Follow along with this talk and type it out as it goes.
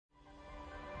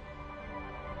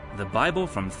The Bible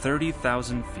from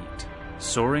 30,000 feet,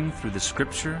 soaring through the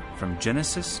Scripture from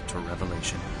Genesis to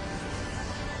Revelation.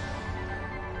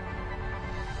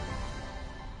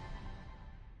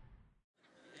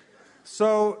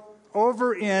 So,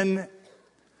 over in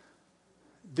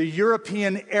the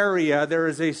European area, there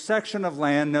is a section of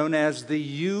land known as the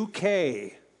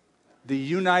UK, the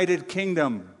United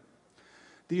Kingdom.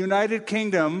 The United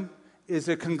Kingdom is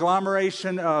a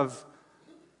conglomeration of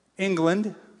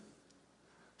England,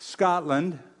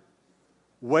 Scotland,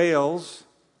 Wales,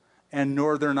 and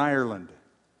Northern Ireland.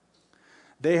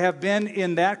 They have been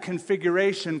in that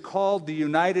configuration called the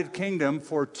United Kingdom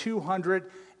for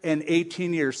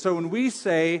 218 years. So when we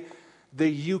say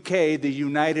the UK, the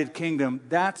United Kingdom,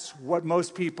 that's what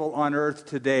most people on earth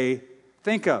today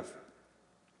think of.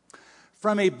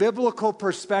 From a biblical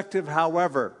perspective,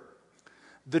 however,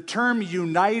 the term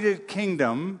United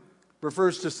Kingdom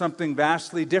refers to something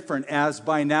vastly different, as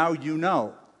by now you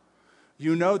know.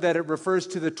 You know that it refers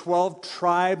to the 12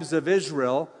 tribes of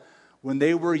Israel when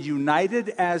they were united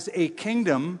as a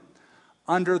kingdom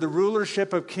under the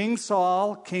rulership of King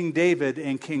Saul, King David,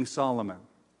 and King Solomon.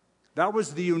 That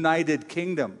was the United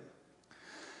Kingdom.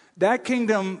 That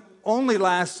kingdom only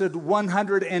lasted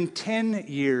 110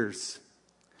 years.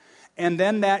 And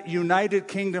then that United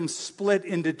Kingdom split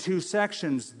into two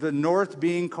sections, the north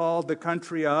being called the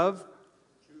country of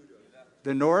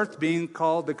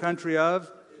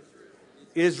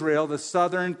Israel, the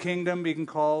southern kingdom being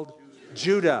called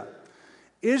Judah.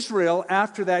 Israel,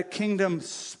 after that kingdom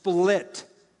split,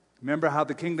 remember how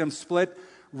the kingdom split?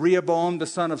 Rehoboam, the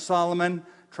son of Solomon,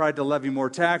 tried to levy more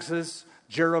taxes.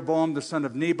 Jeroboam, the son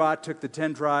of Nebat, took the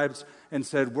 10 tribes and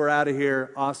said, "We're out of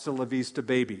here, hasta la vista,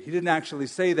 baby." He didn't actually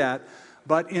say that,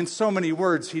 but in so many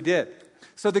words he did.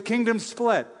 So the kingdom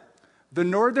split. The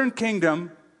northern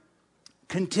kingdom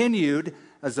continued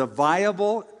as a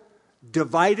viable,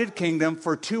 divided kingdom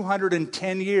for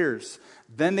 210 years.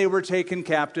 Then they were taken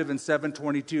captive in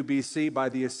 722 BC by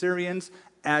the Assyrians,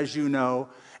 as you know.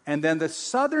 And then the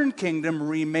southern kingdom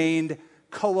remained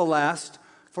coalesced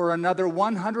for another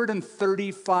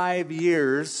 135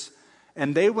 years.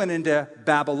 And they went into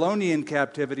Babylonian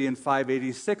captivity in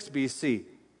 586 BC,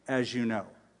 as you know.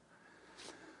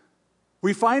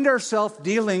 We find ourselves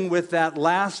dealing with that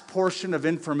last portion of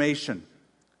information.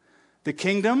 The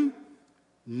kingdom,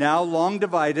 now long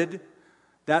divided,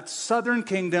 that southern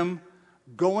kingdom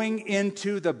going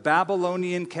into the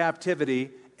Babylonian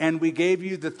captivity, and we gave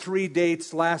you the 3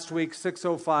 dates last week,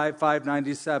 605,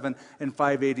 597, and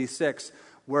 586,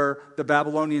 where the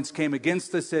Babylonians came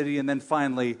against the city and then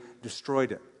finally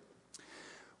destroyed it.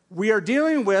 We are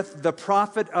dealing with the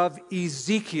prophet of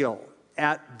Ezekiel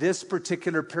at this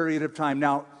particular period of time.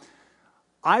 Now,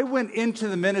 I went into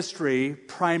the ministry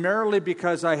primarily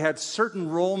because I had certain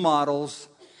role models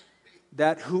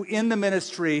who in the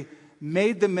ministry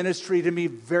made the ministry to me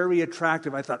very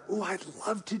attractive. I thought, I'd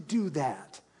love to do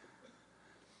that.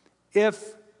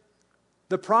 If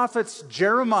the prophets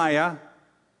Jeremiah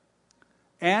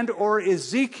and or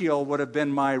Ezekiel would have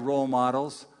been my role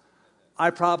models,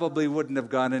 I probably wouldn't have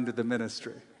gone into the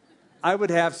ministry. I would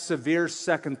have severe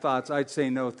second thoughts. I'd say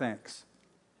no thanks.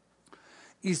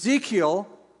 Ezekiel,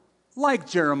 like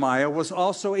Jeremiah, was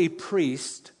also a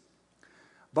priest,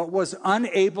 but was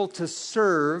unable to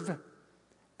serve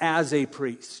as a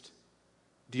priest.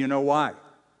 Do you know why?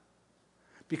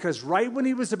 Because right when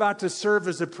he was about to serve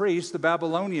as a priest, the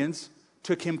Babylonians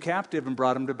took him captive and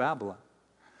brought him to Babylon.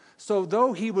 So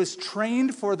though he was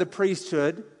trained for the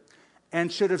priesthood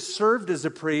and should have served as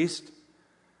a priest,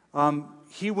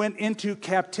 he went into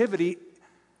captivity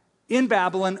in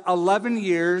Babylon 11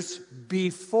 years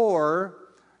before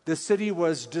the city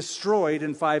was destroyed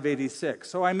in 586.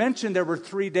 So I mentioned there were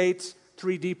 3 dates,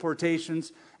 3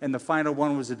 deportations, and the final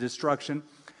one was a destruction.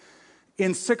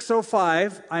 In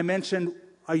 605, I mentioned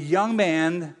a young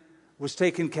man was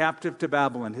taken captive to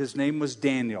Babylon. His name was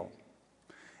Daniel.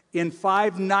 In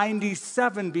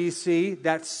 597 BC,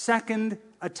 that second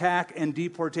attack and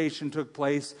deportation took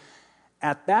place.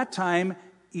 At that time,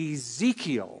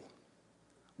 Ezekiel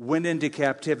went into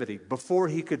captivity before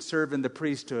he could serve in the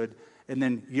priesthood, and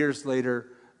then years later,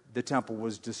 the temple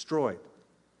was destroyed.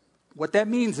 What that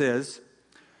means is,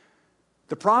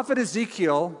 the prophet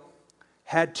Ezekiel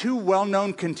had 2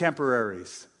 well-known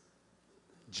contemporaries,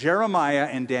 Jeremiah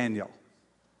and Daniel.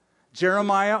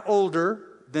 Jeremiah, older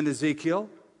than Ezekiel,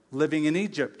 living in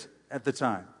Egypt at the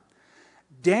time.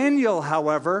 Daniel,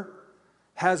 however,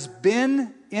 has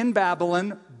been in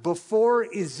Babylon before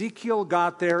Ezekiel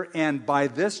got there, and by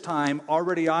this time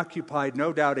already occupied,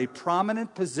 no doubt, a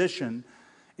prominent position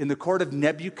in the court of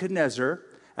Nebuchadnezzar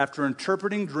after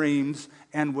interpreting dreams,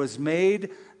 and was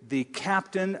made the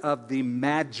captain of the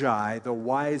Magi, the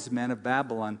wise men of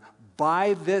Babylon,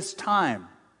 by this time.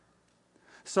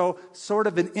 So, sort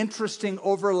of an interesting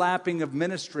overlapping of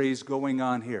ministries going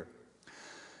on here.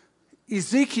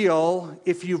 Ezekiel,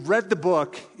 if you've read the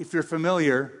book, if you're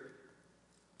familiar,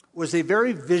 was a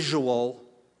very visual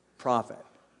prophet.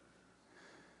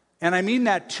 And I mean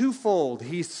that twofold.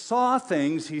 He saw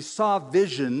things, he saw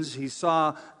visions, he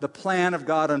saw the plan of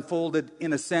God unfolded,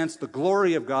 in a sense, the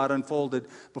glory of God unfolded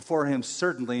before him,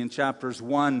 certainly in chapters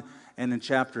 1 and in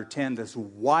chapter 10, this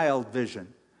wild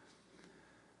vision.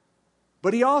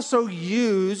 But he also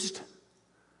used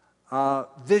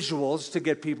visuals to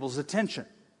get people's attention.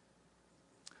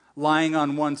 Lying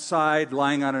on one side,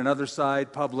 lying on another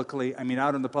side publicly,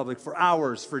 out in the public for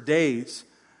hours, for days,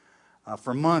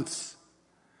 for months.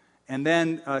 And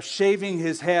then shaving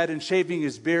his head and shaving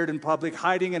his beard in public,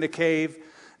 hiding in a cave,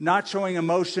 not showing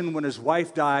emotion when his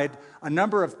wife died. A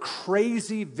number of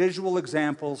crazy visual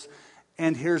examples,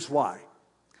 and here's why.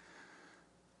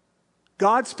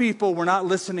 God's people were not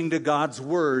listening to God's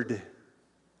word.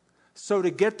 So to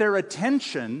get their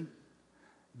attention,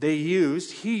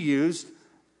 he used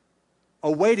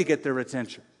a way to get their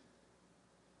attention.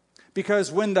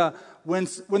 Because when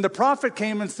the prophet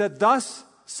came and said, "Thus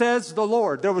says the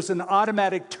Lord," there was an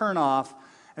automatic turnoff,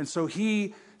 and so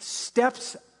he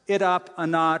steps it up a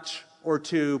notch or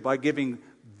two by giving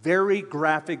very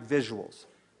graphic visuals.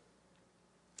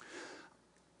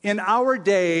 In our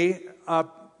day,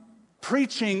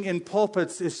 preaching in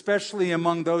pulpits, especially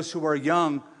among those who are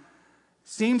young,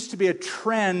 seems to be a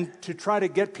trend to try to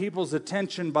get people's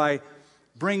attention by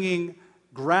bringing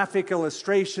graphic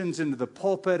illustrations into the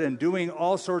pulpit and doing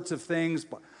all sorts of things,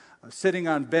 sitting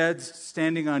on beds,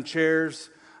 standing on chairs,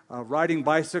 riding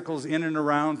bicycles in and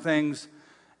around things.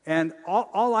 And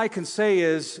all I can say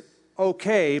is,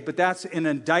 okay, but that's an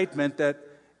indictment that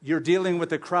you're dealing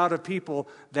with a crowd of people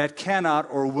that cannot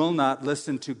or will not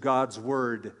listen to God's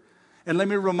word. And let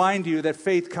me remind you that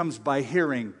faith comes by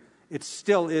hearing. It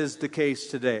still is the case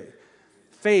today.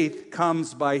 Faith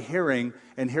comes by hearing,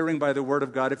 and hearing by the word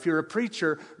of God. If you're a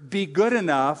preacher, be good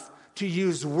enough to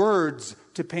use words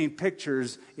to paint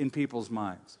pictures in people's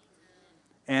minds.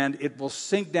 And it will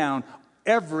sink down.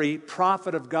 Every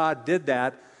prophet of God did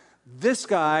that. This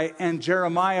guy and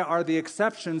Jeremiah are the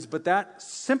exceptions, but that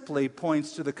simply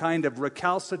points to the kind of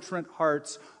recalcitrant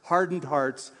hearts, hardened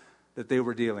hearts that they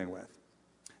were dealing with.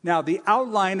 Now, the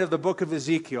outline of the book of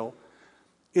Ezekiel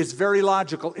is very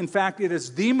logical. In fact, it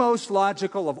is the most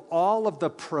logical of all of the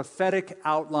prophetic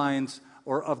outlines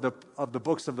or of the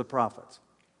books of the prophets.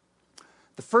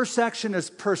 The first section is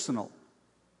personal,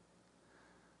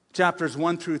 chapters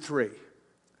 1 through 3.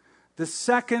 The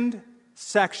second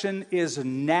section is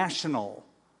national,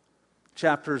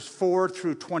 chapters 4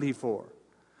 through 24.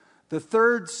 The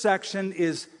third section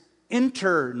is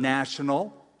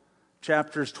international,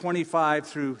 chapters 25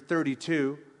 through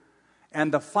 32.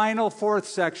 And the final fourth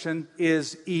section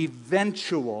is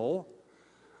eventual,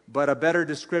 but a better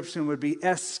description would be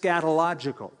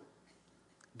eschatological,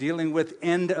 dealing with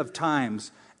end of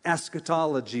times,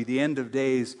 eschatology, the end of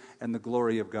days, and the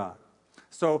glory of God.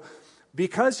 So,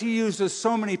 because he uses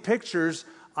so many pictures,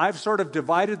 I've sort of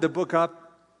divided the book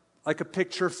up like a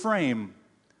picture frame,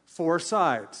 4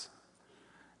 sides.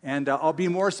 And I'll be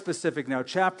more specific now.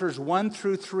 Chapters 1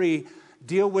 through 3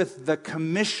 deal with the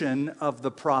commission of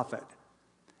the prophet.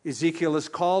 Ezekiel is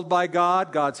called by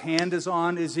God. God's hand is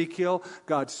on Ezekiel.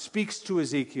 God speaks to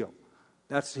Ezekiel.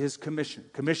 That's his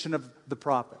commission of the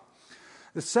prophet.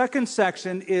 The second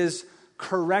section is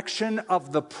correction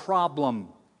of the problem.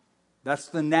 That's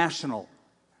the national,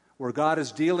 where God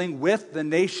is dealing with the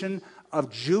nation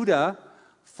of Judah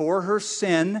for her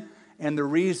sin and the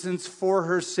reasons for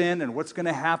her sin and what's going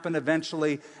to happen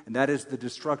eventually, and that is the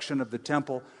destruction of the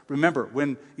temple. Remember,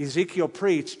 when Ezekiel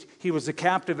preached, he was a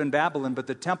captive in Babylon, but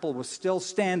the temple was still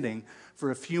standing for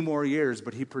a few more years,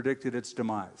 but he predicted its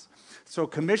demise. So,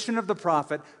 commission of the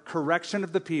prophet, correction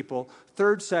of the people.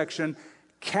 Third section,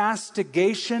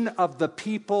 castigation of the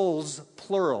peoples,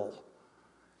 plural.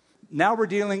 Now we're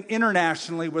dealing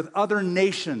internationally with other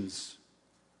nations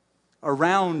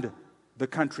around the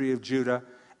country of Judah.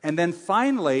 And then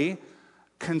finally,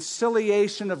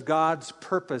 conciliation of God's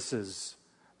purposes.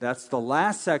 That's the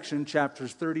last section,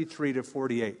 chapters 33 to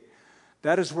 48.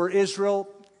 That is where Israel,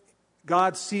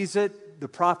 God sees it, the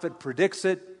prophet predicts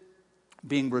it,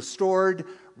 being restored,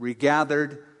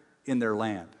 regathered in their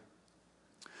land.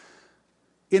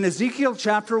 In Ezekiel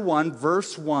chapter 1,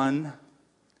 verse 1,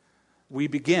 we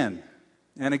begin.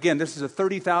 And again, this is a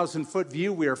 30,000-foot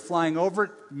view. We are flying over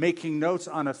it, making notes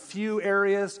on a few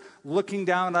areas, looking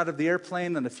down out of the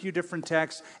airplane on a few different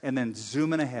texts, and then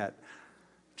zooming ahead.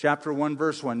 Chapter 1,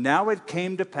 verse 1. Now it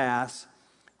came to pass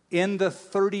in the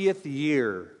 30th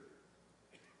year,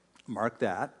 mark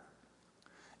that,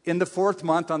 in the 4th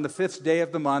month, on the 5th day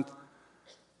of the month,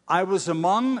 I was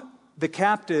among the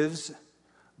captives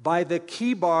by the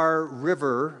Kebar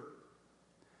River,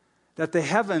 that the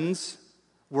heavens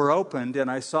were opened,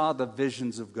 and I saw the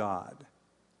visions of God.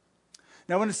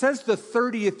 Now, when it says the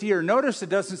 30th year, notice it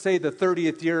doesn't say the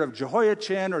 30th year of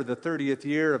Jehoiachin or the 30th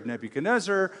year of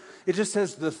Nebuchadnezzar. It just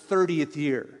says the 30th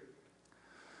year.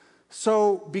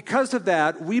 So, because of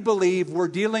that, we believe we're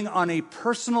dealing on a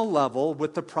personal level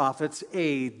with the prophet's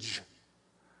age.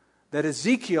 That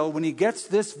Ezekiel, when he gets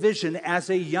this vision as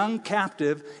a young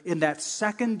captive in that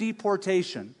second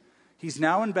deportation, he's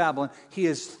now in Babylon. He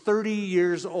is 30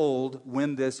 years old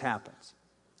when this happens.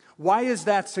 Why is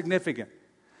that significant?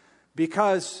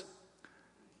 Because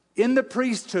in the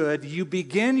priesthood, you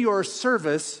begin your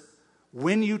service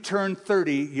when you turn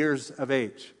 30 years of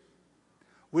age.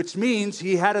 Which means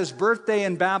he had his birthday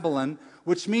in Babylon,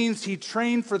 which means he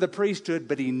trained for the priesthood,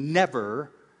 but he never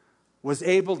was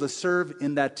able to serve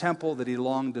in that temple that he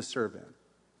longed to serve in.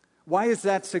 Why is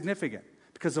that significant?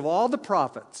 Because of all the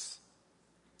prophets,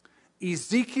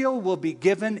 Ezekiel will be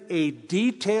given a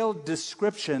detailed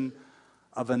description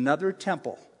of another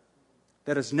temple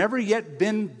that has never yet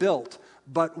been built,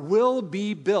 but will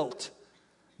be built,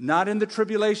 not in the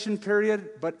tribulation period,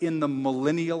 but in the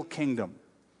millennial kingdom.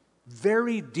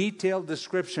 Very detailed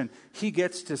description. He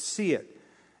gets to see it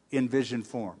in vision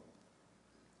form.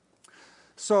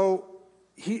 So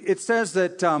it says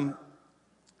that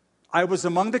I was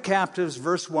among the captives,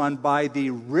 verse 1, by the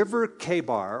river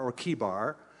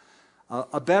Kebar.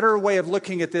 A better way of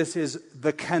looking at this is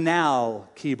the canal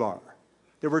Kebar.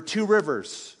 There were two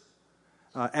rivers,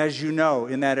 as you know,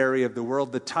 in that area of the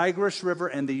world, the Tigris River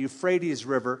and the Euphrates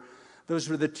River. Those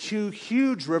were the two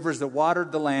huge rivers that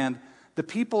watered the land. The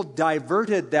people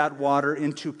diverted that water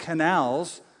into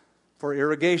canals for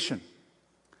irrigation.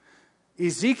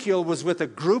 Ezekiel was with a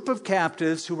group of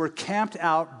captives who were camped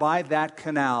out by that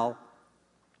canal,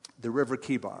 the river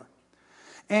Kebar.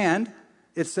 And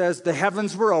it says, the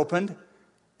heavens were opened,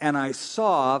 and I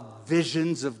saw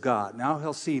visions of God. Now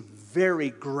he'll see very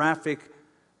graphic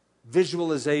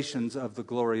visualizations of the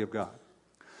glory of God.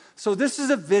 So this is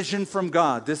a vision from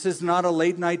God. This is not a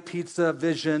late night pizza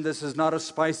vision. This is not a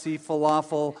spicy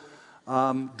falafel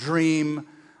dream.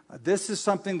 This is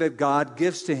something that God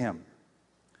gives to him.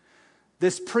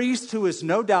 This priest, who is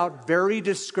no doubt very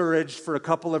discouraged for a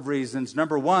couple of reasons.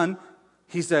 Number one,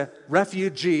 he's a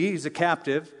refugee, he's a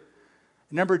captive.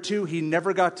 Number two, he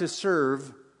never got to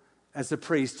serve as a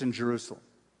priest in Jerusalem.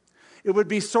 It would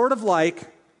be sort of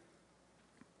like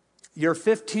you're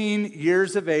 15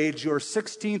 years of age, your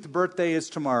 16th birthday is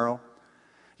tomorrow.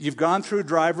 You've gone through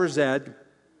driver's ed.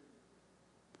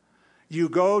 You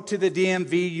go to the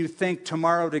DMV, you think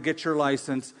tomorrow to get your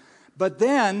license. But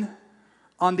then,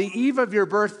 on the eve of your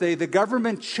birthday, the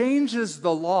government changes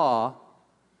the law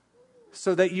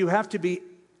so that you have to be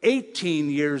 18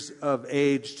 years of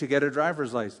age to get a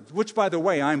driver's license, which, by the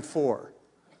way, I'm for.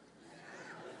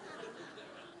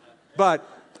 But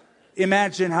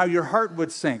imagine how your heart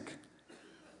would sink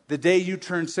the day you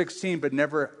turned 16 but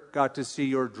never got to see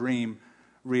your dream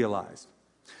realized.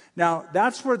 Now,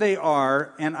 that's where they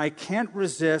are, and I can't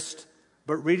resist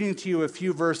but reading to you a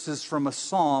few verses from a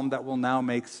psalm that will now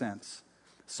make sense.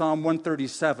 Psalm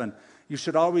 137. You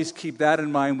should always keep that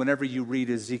in mind whenever you read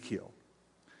Ezekiel.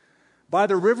 By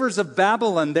the rivers of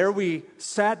Babylon, there we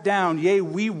sat down, yea,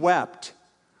 we wept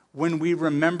when we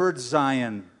remembered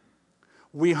Zion.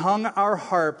 We hung our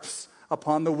harps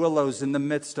upon the willows in the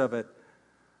midst of it.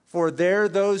 For there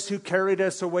those who carried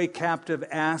us away captive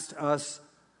asked us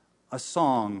a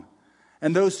song,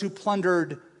 and those who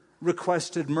plundered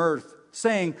requested mirth,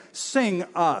 saying, sing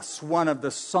us one of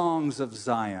the songs of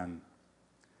Zion.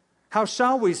 How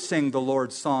shall we sing the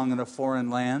Lord's song in a foreign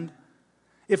land?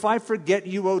 If I forget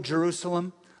you, O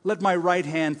Jerusalem, let my right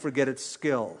hand forget its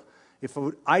skill. If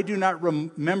I do not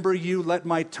remember you, let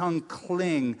my tongue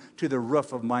cling to the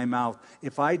roof of my mouth.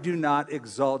 If I do not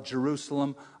exalt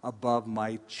Jerusalem above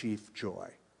my chief joy.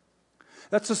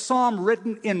 That's a psalm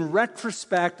written in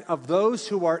retrospect of those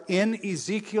who are in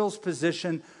Ezekiel's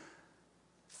position,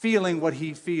 feeling what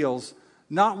he feels,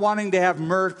 not wanting to have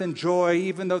mirth and joy,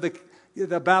 even though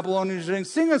the Babylonians are saying,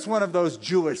 sing us one of those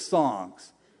Jewish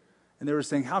songs. And they were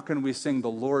saying, how can we sing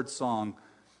the Lord's song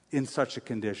in such a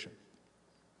condition?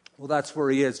 Well, that's where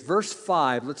he is. Verse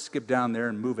 5, let's skip down there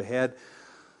and move ahead.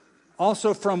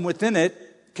 Also from within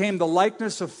it, came the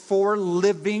likeness of 4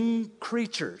 living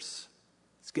creatures.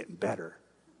 It's getting better.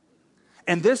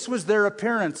 And this was their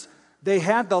appearance. They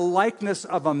had the likeness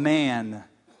of a man.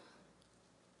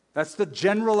 That's the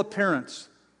general appearance,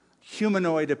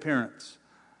 humanoid appearance.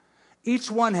 Each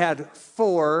one had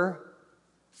 4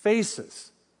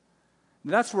 faces.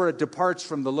 That's where it departs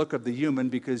from the look of the human,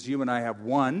 because you and I have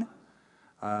one.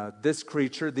 This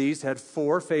creature, these had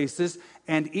 4 faces,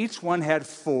 and each one had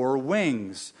 4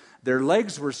 wings. Their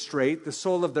legs were straight. The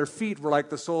sole of their feet were like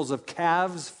the soles of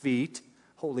calves' feet.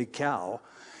 Holy cow.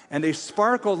 And they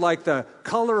sparkled like the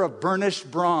color of burnished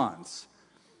bronze.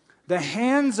 The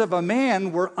hands of a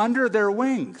man were under their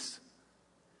wings.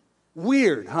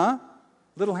 Weird, huh?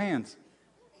 Little hands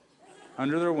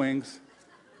under their wings.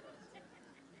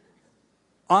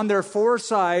 On their 4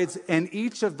 sides, and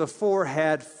each of the 4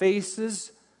 had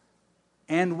faces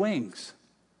and wings.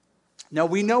 Now,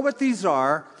 we know what these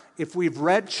are if we've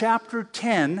read chapter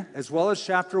 10 as well as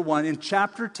chapter 1. In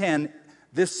chapter 10,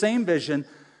 this same vision,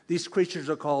 these creatures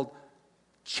are called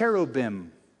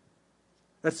cherubim.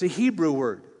 That's the Hebrew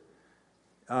word.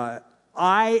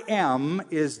 I am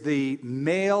is the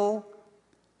male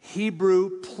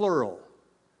Hebrew plural.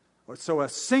 So a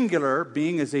singular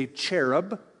being is a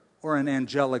cherub or an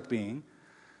angelic being.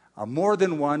 More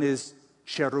than one is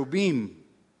cherubim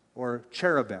or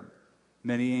cherubim,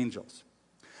 many angels.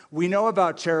 We know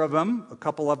about cherubim. A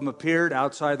couple of them appeared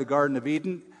outside the Garden of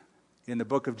Eden in the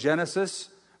book of Genesis,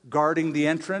 guarding the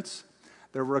entrance.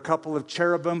 There were a couple of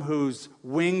cherubim whose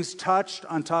wings touched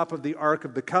on top of the Ark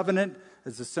of the Covenant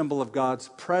as a symbol of God's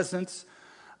presence.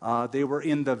 They were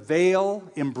in the veil,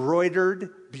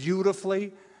 embroidered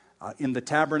beautifully in the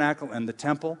tabernacle and the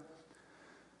temple.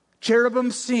 Cherubim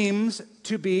seems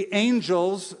to be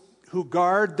angels who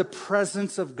guard the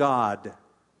presence of God.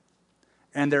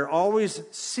 And they're always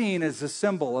seen as a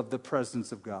symbol of the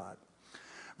presence of God.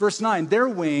 Verse 9, their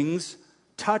wings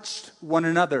touched one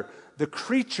another. The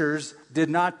creatures did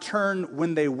not turn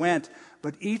when they went,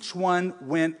 but each one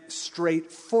went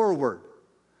straight forward.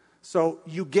 So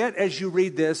you get, as you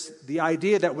read this, the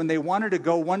idea that when they wanted to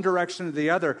go one direction or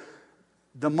the other,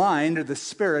 the mind or the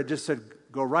spirit just said,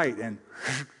 go right, and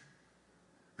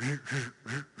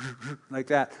like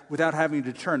that, without having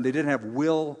to turn. They didn't have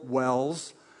wheel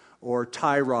wells or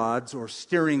tie rods or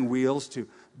steering wheels to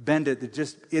bend it.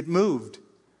 It moved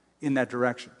in that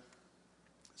direction.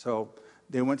 So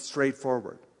they went straight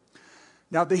forward.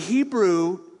 Now, the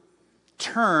Hebrew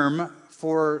term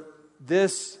for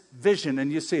this vision,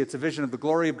 and you see it's a vision of the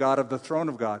glory of God, of the throne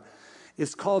of God,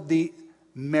 is called the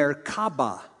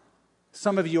Merkabah.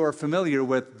 Some of you are familiar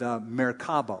with the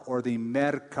Merkabah or the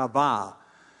Merkabah.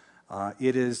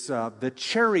 It is the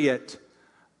chariot,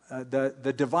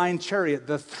 the divine chariot,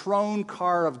 the throne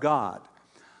car of God.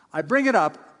 I bring it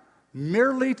up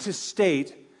merely to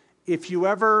state, if you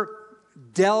ever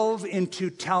delve into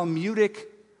Talmudic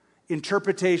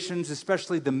interpretations,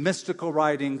 especially the mystical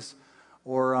writings,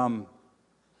 or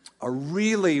a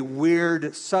really weird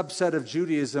subset of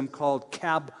Judaism called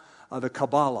the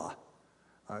Kabbalah,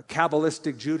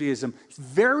 Kabbalistic Judaism. It's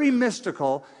very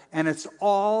mystical, and it's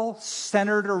all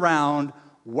centered around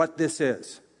what this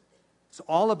is. It's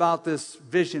all about this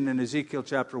vision in Ezekiel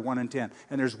chapter 1 and 10.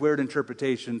 And there's weird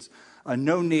interpretations.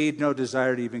 No need, no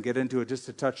desire to even get into it, just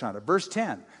to touch on it. Verse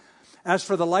 10. As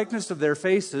for the likeness of their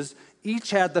faces, each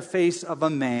had the face of a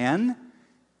man.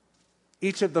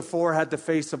 Each of the 4 had the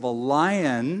face of a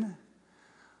lion.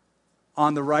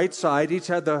 On the right side, each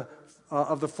had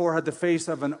of the 4 had the face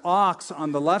of an ox.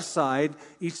 On the left side,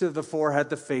 each of the 4 had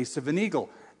the face of an eagle.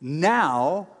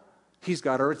 Now, he's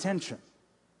got our attention.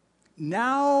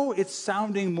 Now it's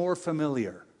sounding more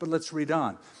familiar, but let's read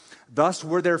on. Thus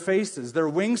were their faces. Their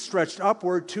wings stretched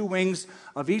upward. 2 wings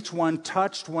of each one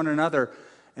touched one another,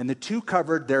 and the 2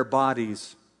 covered their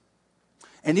bodies.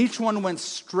 And each one went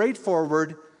straight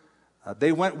forward.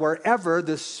 They went wherever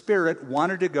the Spirit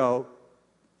wanted to go,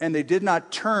 and they did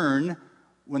not turn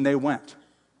when they went.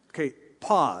 Okay,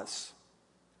 pause.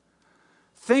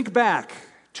 Think back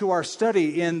to our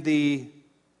study in the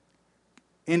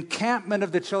encampment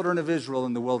of the children of Israel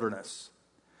in the wilderness.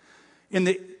 In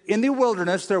the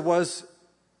wilderness, there was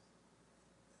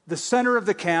the center of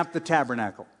the camp, the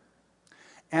tabernacle.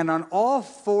 And on all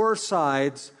 4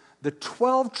 sides, the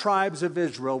 12 tribes of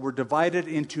Israel were divided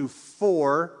into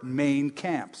 4 main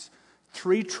camps.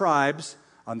 3 tribes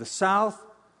on the south,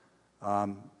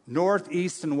 north,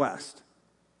 east, and west.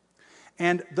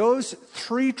 And those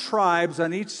 3 tribes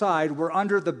on each side were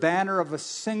under the banner of a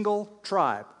single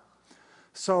tribe.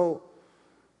 So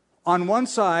on one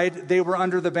side, they were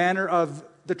under the banner of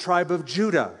the tribe of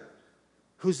Judah,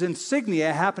 whose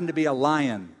insignia happened to be a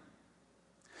lion.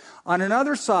 On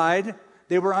another side,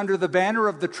 they were under the banner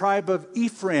of the tribe of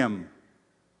Ephraim,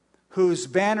 whose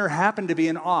banner happened to be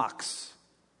an ox.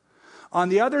 On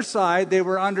the other side, they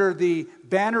were under the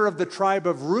banner of the tribe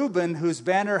of Reuben, whose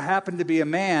banner happened to be a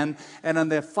man. And on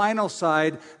the final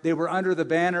side, they were under the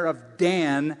banner of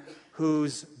Dan,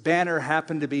 whose banner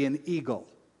happened to be an eagle.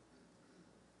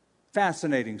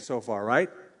 Fascinating so far, right?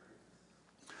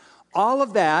 All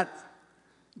of that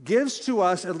gives to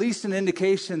us at least an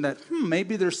indication that,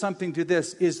 maybe there's something to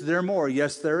this. Is there more?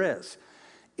 Yes, there is.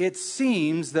 It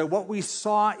seems that what we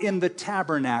saw in the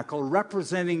tabernacle,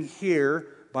 representing here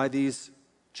by these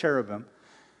cherubim,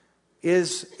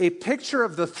 is a picture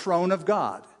of the throne of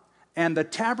God. And the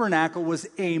tabernacle was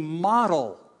a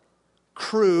model,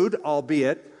 crude,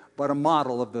 albeit, but a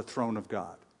model of the throne of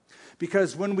God.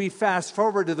 Because when we fast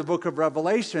forward to the book of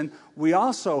Revelation, we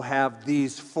also have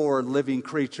these 4 living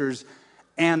creatures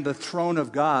and the throne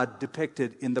of God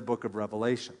depicted in the book of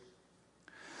Revelation.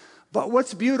 But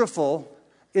what's beautiful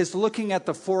is looking at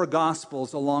the 4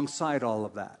 Gospels alongside all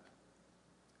of that.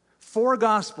 4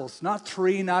 Gospels, not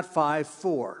 3, not 5,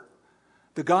 4.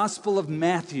 The Gospel of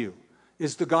Matthew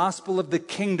is the gospel of the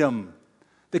kingdom.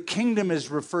 The kingdom is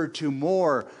referred to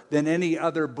more than any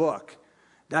other book.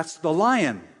 That's the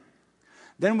lion.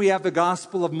 Then we have the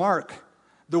Gospel of Mark.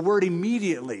 The word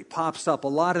immediately pops up a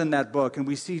lot in that book, and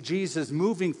we see Jesus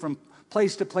moving from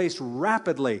place to place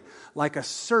rapidly like a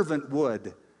servant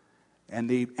would. And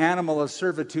the animal of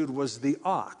servitude was the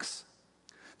ox.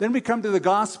 Then we come to the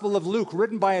Gospel of Luke,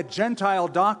 written by a Gentile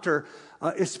doctor,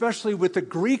 especially with the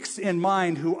Greeks in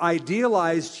mind, who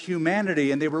idealized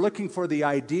humanity, and they were looking for the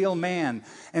ideal man.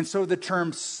 And so the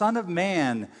term Son of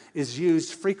Man is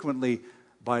used frequently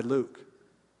by Luke.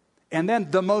 And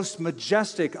then the most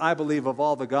majestic, I believe, of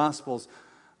all the Gospels,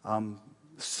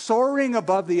 soaring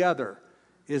above the other,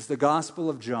 is the Gospel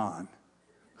of John,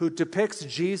 who depicts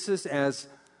Jesus as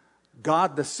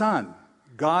God the Son,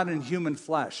 God in human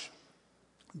flesh,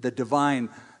 the divine,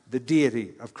 the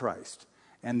deity of Christ.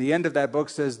 And the end of that book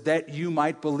says that you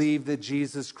might believe that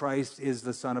Jesus Christ is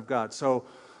the Son of God. So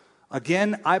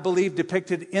again, I believe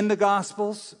depicted in the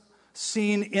Gospels,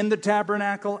 seen in the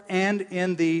tabernacle and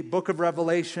in the book of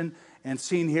Revelation, and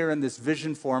seen here in this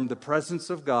vision form, the presence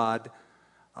of God,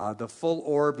 the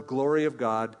full-orbed glory of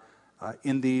God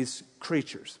in these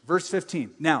creatures. Verse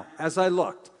 15, now, as I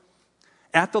looked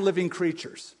at the living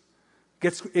creatures,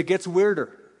 it gets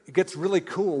weirder. It gets really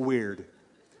cool weird.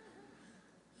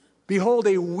 Behold,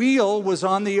 a wheel was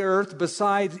on the earth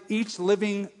beside each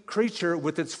living creature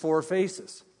with its 4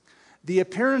 faces. The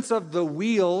appearance of the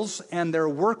wheels and their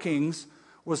workings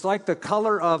was like the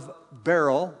color of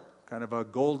beryl, kind of a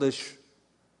goldish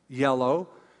yellow,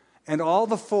 and all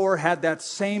the 4 had that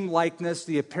same likeness.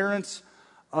 The appearance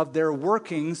of their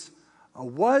workings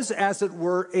was, as it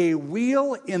were, a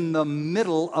wheel in the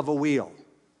middle of a wheel,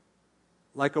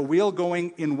 like a wheel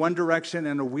going in one direction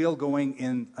and a wheel going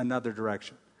in another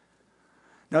direction.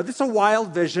 Now, this is a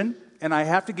wild vision, and I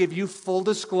have to give you full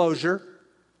disclosure.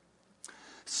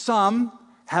 Some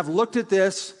have looked at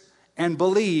this and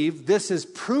believe this is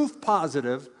proof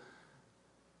positive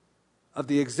of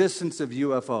the existence of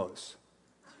UFOs.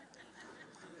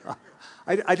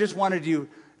 I just wanted you,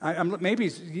 maybe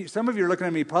some of you are looking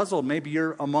at me puzzled. Maybe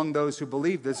you're among those who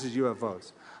believe this is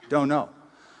UFOs. Don't know.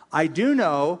 I do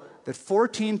know that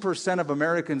 14% of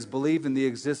Americans believe in the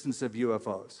existence of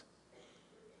UFOs.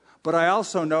 But I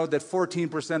also know that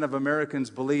 14% of Americans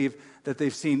believe that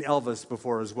they've seen Elvis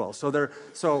before as well.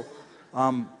 So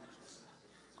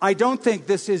I don't think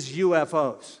this is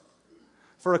UFOs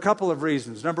for a couple of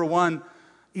reasons. Number one,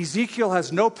 Ezekiel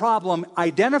has no problem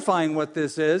identifying what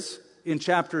this is in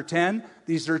chapter 10.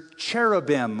 These are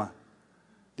cherubim.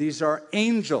 These are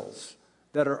angels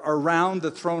that are around the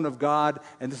throne of God.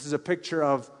 And this is a picture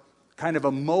of kind of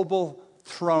a mobile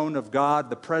throne of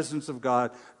God, the presence of God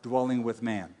dwelling with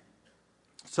man.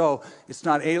 So it's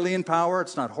not alien power,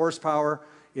 it's not horsepower,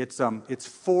 it's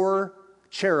 4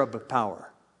 cherub power.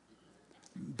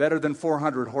 Better than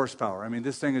 400 horsepower. I mean,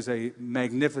 this thing is a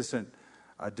magnificent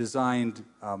designed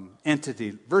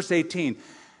entity. Verse 18,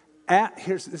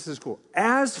 this is cool.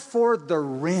 As for the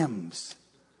rims,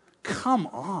 come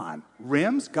on,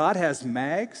 rims? God has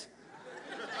mags?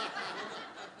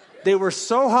 They were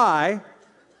so high,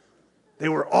 they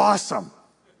were awesome.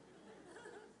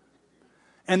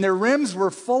 And their rims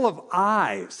were full of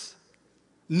eyes.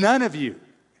 None of you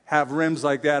have rims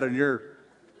like that in your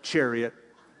chariot.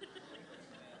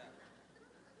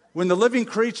 When the living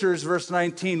creatures, verse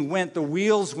 19, went, the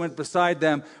wheels went beside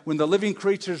them. When the living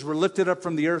creatures were lifted up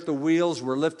from the earth, the wheels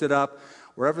were lifted up.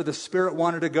 Wherever the Spirit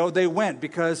wanted to go, they went,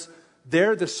 because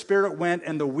there the Spirit went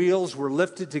and the wheels were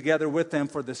lifted together with them,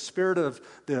 for the spirit of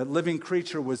the living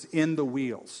creature was in the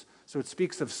wheels. So it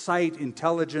speaks of sight,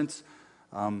 intelligence,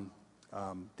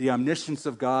 the omniscience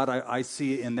of God. I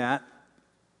see in that.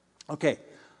 Okay,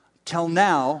 till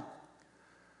now,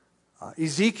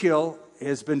 Ezekiel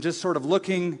has been just sort of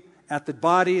looking at the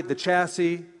body, the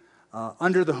chassis,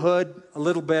 under the hood a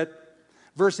little bit.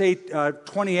 Verse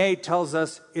 28 tells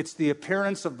us it's the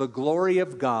appearance of the glory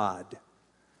of God.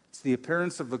 It's the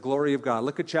appearance of the glory of God.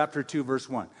 Look at chapter 2, verse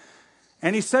 1.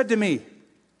 And he said to me,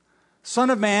 Son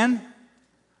of man,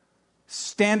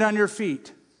 stand on your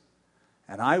feet,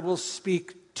 and I will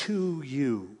speak to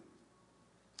you.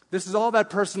 This is all that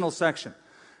personal section.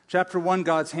 Chapter 1,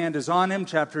 God's hand is on him.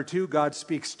 Chapter 2, God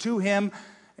speaks to him.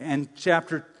 And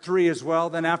chapter 3 as well.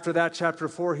 Then after that, chapter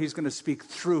 4, he's going to speak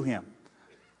through him.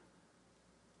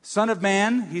 Son of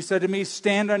man, he said to me,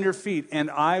 stand on your feet,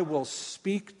 and I will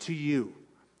speak to you.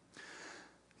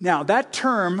 Now, that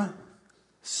term,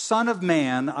 Son of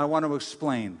Man, I want to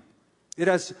explain. It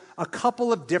has a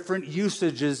couple of different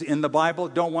usages in the Bible.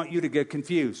 Don't want you to get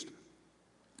confused.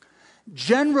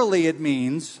 Generally, it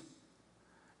means,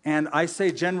 and I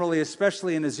say generally,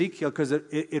 especially in Ezekiel, because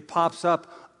it pops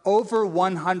up over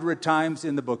 100 times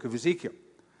in the book of Ezekiel.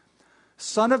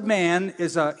 Son of man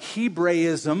is a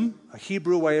Hebraism, a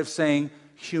Hebrew way of saying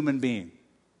human being.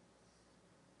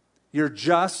 You're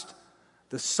just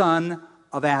the son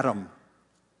of Adam,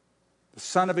 the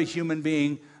son of a human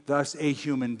being, thus a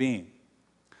human being.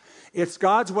 It's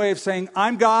God's way of saying,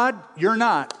 I'm God, you're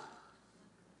not.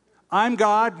 I'm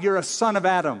God, you're a son of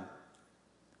Adam.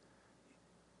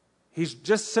 He's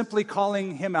just simply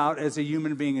calling him out as a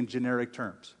human being in generic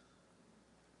terms.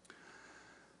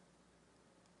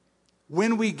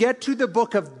 When we get to the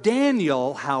book of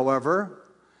Daniel, however,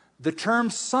 the term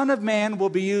Son of Man will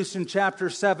be used in chapter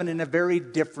 7 in a very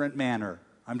different manner.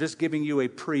 I'm just giving you a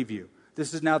preview.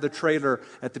 This is now the trailer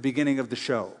at the beginning of the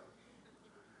show.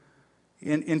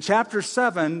 In chapter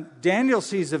 7, Daniel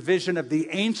sees a vision of the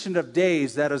Ancient of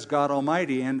Days, that is God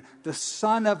Almighty, and the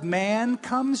Son of Man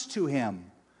comes to him.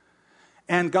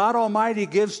 And God Almighty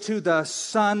gives to the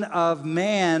Son of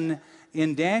Man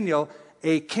in Daniel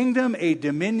a kingdom, a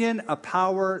dominion, a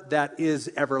power that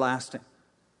is everlasting.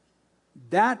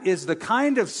 That is the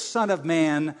kind of Son of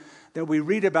Man that we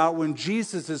read about when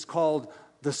Jesus is called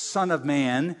the Son of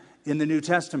Man in the New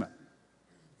Testament.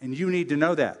 And you need to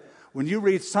know that. When you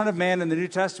read Son of Man in the New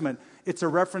Testament, it's a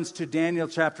reference to Daniel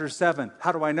chapter 7.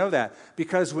 How do I know that?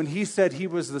 Because when he said he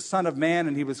was the Son of Man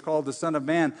and he was called the Son of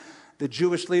Man, the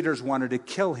Jewish leaders wanted to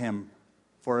kill him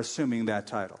for assuming that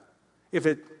title.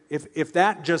 If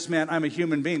that just meant I'm a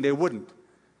human being, they wouldn't.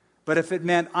 But if it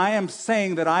meant I am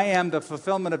saying that I am the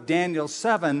fulfillment of Daniel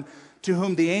 7, to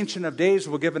whom the Ancient of Days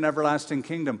will give an everlasting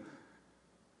kingdom,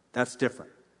 that's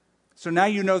different. So now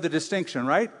you know the distinction,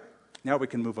 right? Now we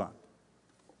can move on.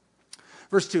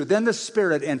 Verse 2, then the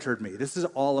Spirit entered me. This is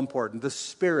all important. The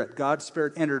Spirit, God's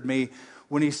Spirit entered me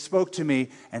when he spoke to me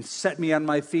and set me on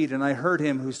my feet. And I heard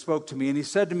him who spoke to me. And he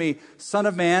said to me, Son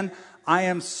of man, I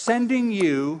am sending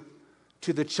you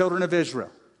to the children of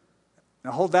Israel.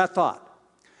 Now hold that thought.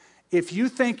 If you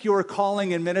think your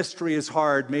calling in ministry is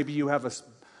hard, maybe you have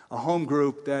a home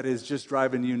group that is just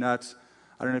driving you nuts.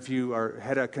 I don't know if you are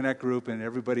head of a Connect group and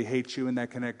everybody hates you in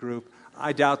that Connect group.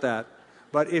 I doubt that.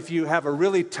 But if you have a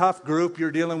really tough group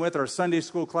you're dealing with, or a Sunday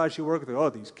school class you work with, oh,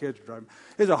 these kids are driving.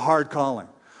 It's a hard calling.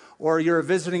 Or you're a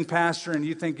visiting pastor and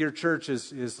you think your church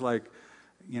is like,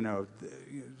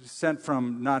 sent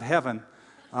from not heaven.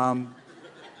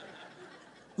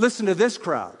 Listen to this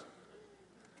crowd.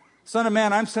 Son of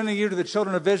man, I'm sending you to the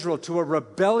children of Israel, to a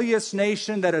rebellious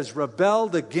nation that has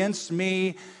rebelled against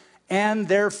me, and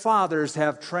their fathers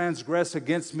have transgressed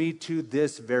against me to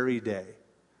this very day.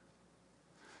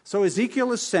 So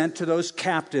Ezekiel is sent to those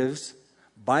captives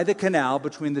by the canal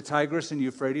between the Tigris and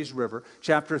Euphrates River.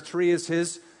 Chapter 3 is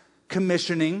his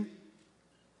commissioning.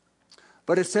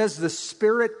 But it says, the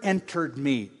Spirit entered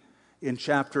me in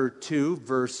chapter 2,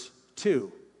 verse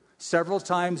 2. Several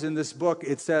times in this book,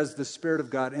 it says, the Spirit of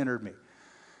God entered me.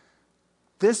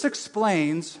 This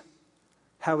explains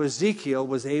how Ezekiel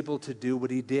was able to do what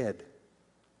he did.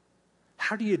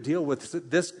 How do you deal with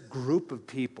this group of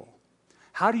people?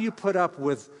 How do you put up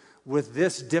with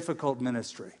this difficult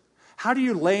ministry? How do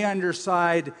you lay on your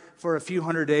side for a few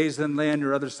hundred days, then lay on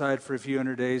your other side for a few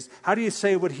hundred days? How do you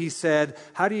say what he said?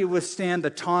 How do you withstand the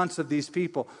taunts of these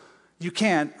people? You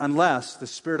can't unless the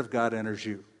Spirit of God enters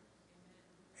you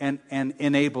and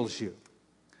enables you.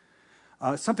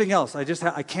 Something else,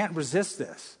 I can't resist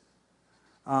this.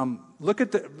 Look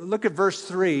at verse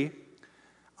 3.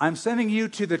 I'm sending you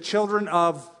to the children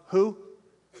of who?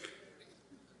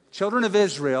 children of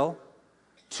Israel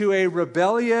to a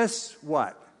rebellious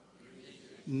what?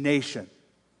 Nation.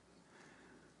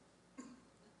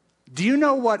 Do you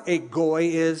know what a goy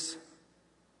is?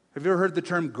 Have you ever heard the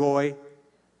term goy?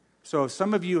 So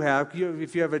some of you have,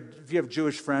 if you have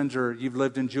Jewish friends or you've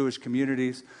lived in Jewish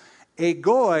communities, a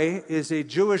goy is a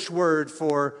Jewish word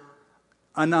for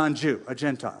a non-Jew, a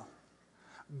Gentile.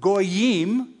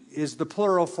 Goyim is the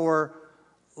plural for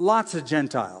lots of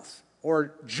Gentiles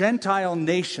or Gentile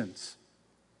nations,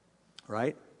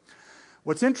 right?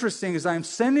 What's interesting is I'm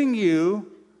sending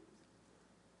you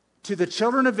to the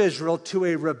children of Israel to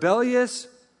a rebellious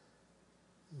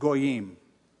goyim.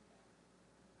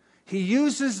 He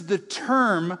uses the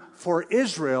term for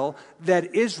Israel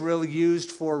that Israel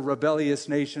used for rebellious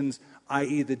nations,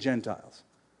 i.e. the Gentiles.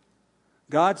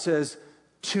 God says,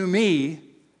 to me,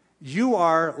 you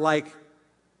are like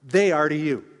they are to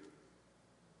you,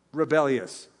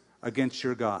 rebellious against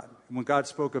your God. And when God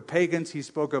spoke of pagans, he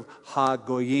spoke of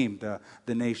ha-goyim,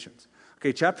 the nations.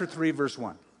 Okay, chapter 3, verse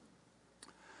 1.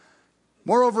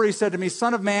 Moreover, he said to me,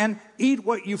 Son of man, eat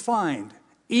what you find.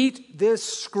 Eat this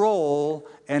scroll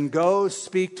and go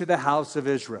speak to the house of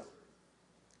Israel.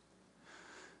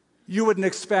 You wouldn't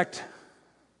expect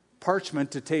parchment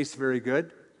to taste very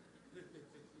good.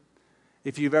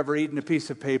 If you've ever eaten a piece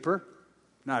of paper,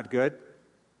 not good.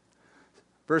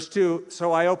 Verse 2,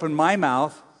 so I opened my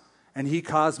mouth, and he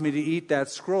caused me to eat that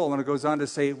scroll. And it goes on to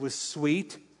say it was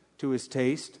sweet to his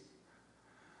taste.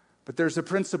 But there's a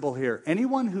principle here.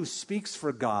 Anyone who speaks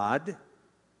for God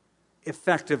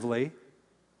effectively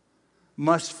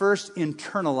must first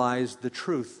internalize the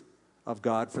truth of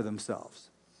God for themselves.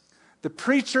 The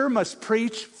preacher must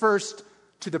preach first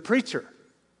to the preacher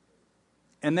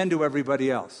and then to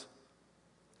everybody else.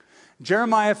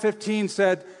 Jeremiah 15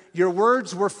 said, your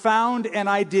words were found and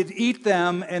I did eat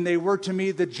them, and they were to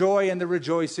me the joy and the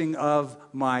rejoicing of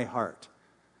my heart.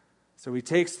 So he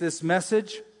takes this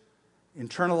message,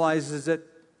 internalizes it,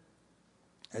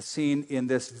 as seen in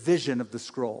this vision of the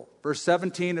scroll. Verse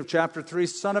 17 of chapter 3,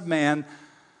 Son of man,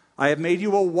 I have made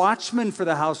you a watchman for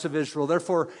the house of Israel.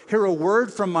 Therefore, hear a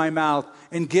word from my mouth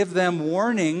and give them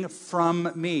warning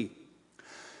from me.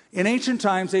 In ancient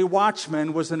times, a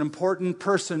watchman was an important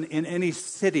person in any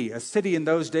city. A city in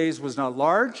those days was not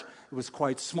large. It was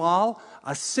quite small.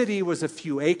 A city was a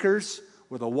few acres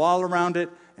with a wall around it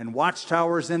and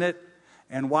watchtowers in it.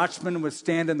 And watchmen would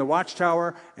stand in the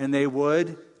watchtower and they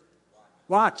would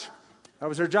watch. That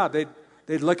was their job.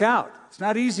 They'd look out. It's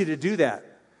not easy to do that.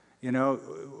 You know,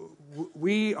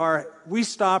 we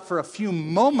stop for a few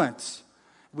moments.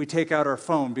 We take out our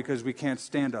phone because we can't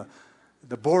stand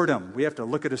the boredom. We have to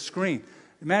look at a screen.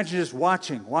 Imagine just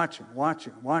watching.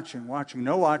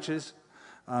 No watches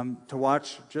to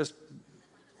watch, just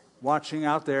watching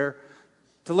out there,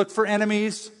 to look for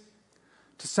enemies,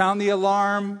 to sound the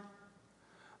alarm.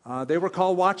 They were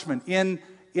called watchmen.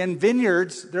 In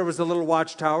vineyards, there was a little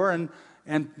watchtower,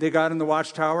 and they got in the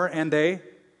watchtower, and they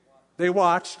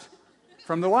watched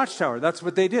from the watchtower. That's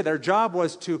what they did. Their job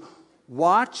was to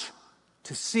watch,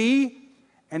 to see,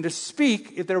 and to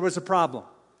speak if there was a problem.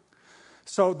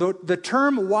 So the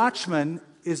term watchman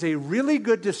is a really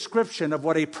good description of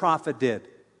what a prophet did.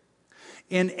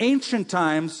 In ancient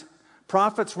times,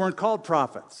 prophets weren't called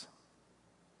prophets.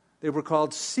 They were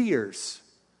called seers.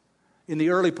 In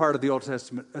the early part of the Old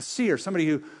Testament, a seer, somebody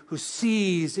who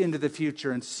sees into the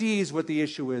future and sees what the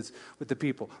issue is with the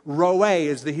people. Roe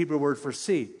is the Hebrew word for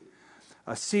see,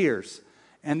 seers.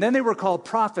 And then they were called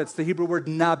prophets, the Hebrew word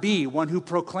nabi, one who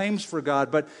proclaims for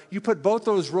God. But you put both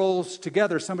those roles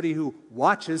together, somebody who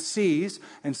watches, sees,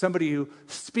 and somebody who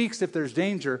speaks if there's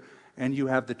danger, and you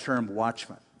have the term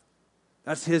watchman.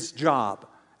 That's his job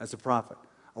as a prophet,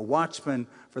 a watchman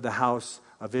for the house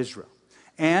of Israel.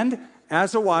 And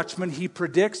as a watchman, he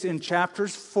predicts in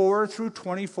chapters 4 through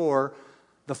 24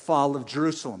 the fall of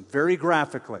Jerusalem, very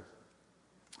graphically.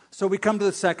 So we come to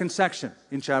the second section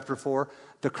in chapter 4,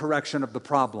 the correction of the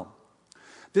problem.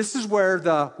 This is where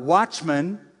the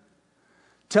watchman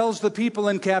tells the people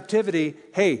in captivity,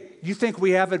 hey, you think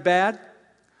we have it bad?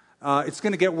 It's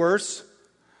going to get worse.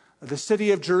 The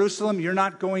city of Jerusalem, you're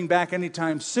not going back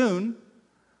anytime soon.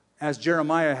 As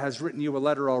Jeremiah has written you a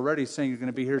letter already saying you're going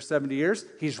to be here 70 years.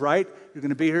 He's right. You're going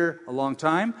to be here a long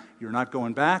time. You're not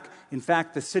going back. In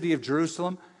fact, the city of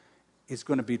Jerusalem is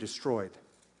going to be destroyed.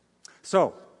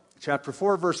 So, chapter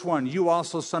 4, verse 1, you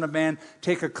also, son of man,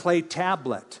 take a clay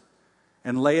tablet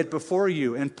and lay it before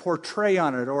you and portray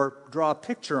on it or draw a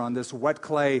picture on this wet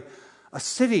clay a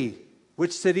city.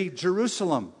 Which city?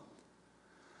 Jerusalem.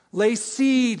 Lay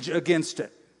siege against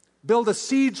it. Build a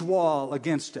siege wall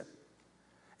against it.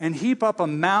 And heap up a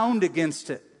mound against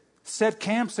it. Set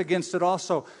camps against it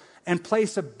also. and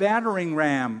place a battering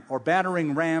ram or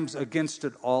battering rams against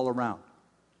it all around.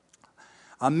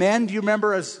 Men, do you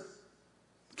remember as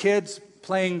kids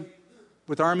playing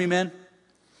with army men?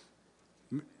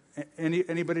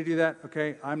 Anybody do that?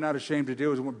 Okay, I'm not ashamed to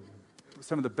do it. It was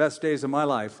some of the best days of my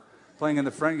life, playing in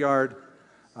the front yard,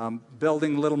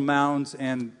 building little mounds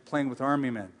and playing with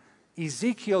army men.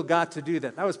 Ezekiel got to do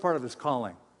that. That was part of his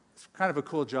calling. It's kind of a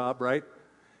cool job, right?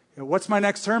 What's my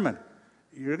next sermon?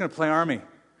 You're going to play army.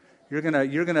 You're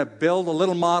going to build a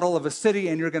little model of a city,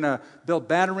 and you're going to build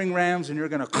battering rams, and you're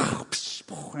going to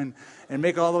and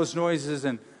make all those noises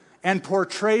and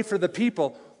portray for the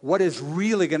people what is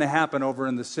really going to happen over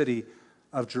in the city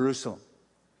of Jerusalem.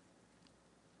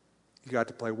 You got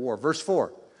to play war. Verse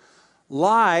 4.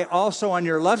 Lie also on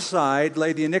your left side,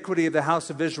 lay the iniquity of the house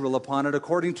of Israel upon it,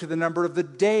 according to the number of the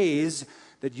days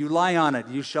that you lie on it.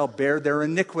 You shall bear their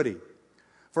iniquity.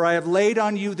 For I have laid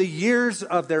on you the years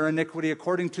of their iniquity,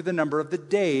 according to the number of the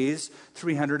days,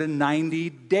 390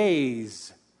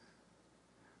 days.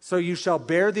 So you shall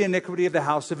bear the iniquity of the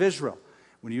house of Israel.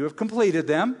 When you have completed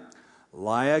them,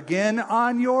 lie again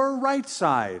on your right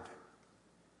side,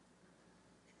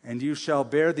 and you shall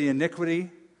bear the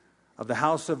iniquity of the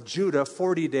house of Judah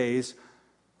 40 days.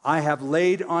 I have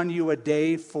laid on you a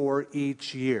day for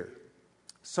each year.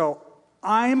 So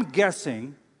I'm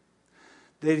guessing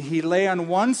that he lay on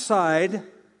one side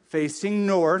facing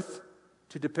north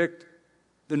to depict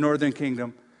the northern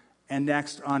kingdom, and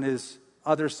next on his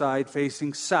other side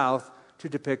facing south to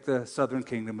depict the southern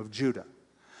kingdom of Judah.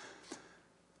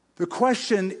 The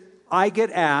question I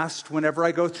get asked whenever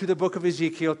I go through the book of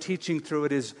Ezekiel, teaching through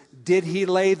it, is, did he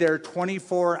lay there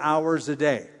 24 hours a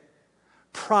day?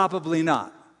 Probably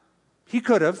not. He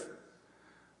could have,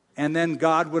 and then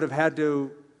God would have had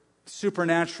to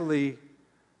supernaturally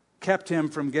kept him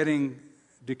from getting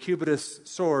decubitus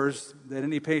sores that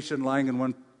any patient lying in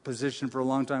one position for a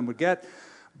long time would get.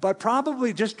 But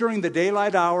probably just during the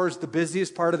daylight hours, the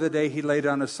busiest part of the day, he laid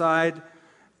on his side.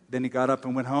 Then he got up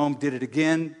and went home, did it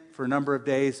again for a number of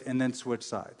days, and then switched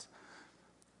sides.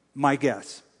 My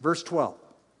guess. Verse 12.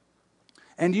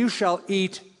 And you shall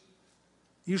eat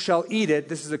it.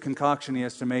 This is a concoction he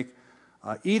has to make.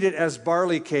 Eat it as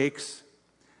barley cakes,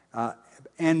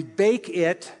 and bake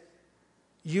it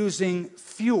using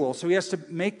fuel. So he has to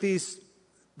make this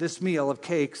meal of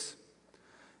cakes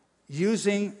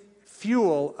using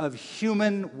fuel of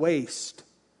human waste.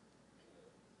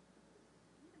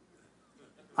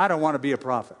 I don't want to be a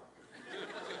prophet.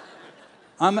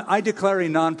 I declare a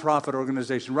non-profit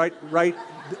organization. Right.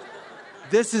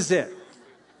 This is it.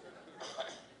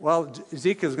 Well,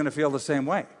 Ezekiel's going to feel the same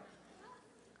way.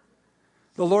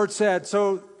 The Lord said,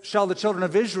 so shall the children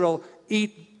of Israel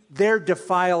eat their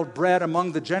defiled bread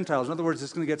among the Gentiles. In other words,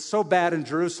 it's going to get so bad in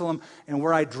Jerusalem and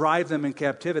where I drive them in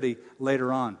captivity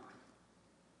later on.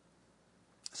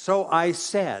 So I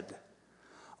said,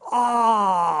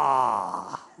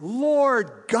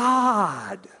 Lord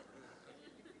God,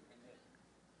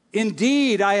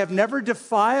 indeed, I have never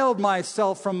defiled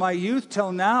myself from my youth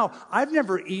till now. I've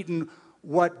never eaten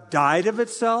what died of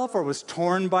itself or was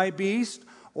torn by beast,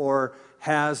 or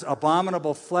has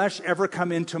abominable flesh ever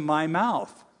come into my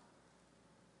mouth.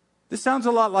 This sounds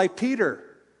a lot like Peter.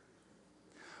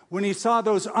 When he saw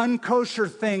those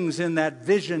unkosher things in that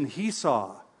vision he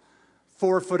saw,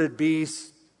 four-footed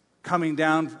beasts coming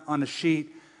down on a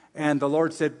sheet, and the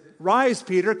Lord said, rise,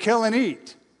 Peter, kill and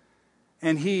eat.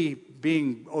 And he,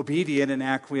 being obedient and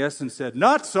acquiescent, said,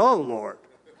 not so, Lord.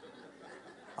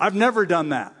 I've never done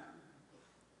that.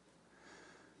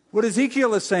 What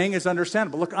Ezekiel is saying is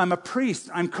understandable. Look, I'm a priest.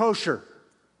 I'm kosher.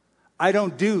 I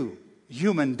don't do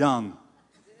human dung.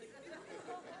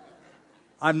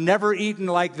 I've never eaten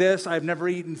like this. I've never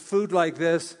eaten food like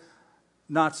this.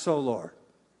 Not so, Lord.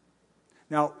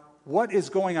 Now, what is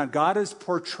going on? God is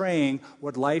portraying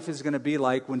what life is going to be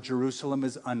like when Jerusalem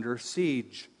is under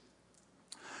siege.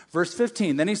 Verse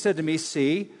 15, then he said to me,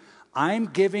 see, I'm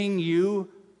giving you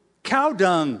cow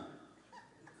dung.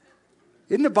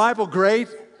 Isn't the Bible great?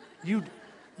 You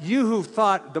who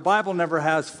thought the Bible never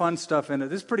has fun stuff in it,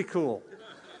 this is pretty cool.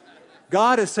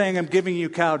 God is saying, I'm giving you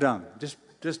cow dung.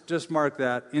 Just mark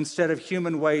that. Instead of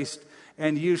human waste,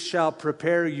 and you shall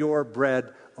prepare your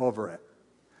bread over it.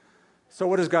 So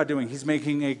what is God doing? He's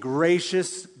making a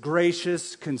gracious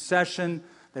concession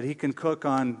that he can cook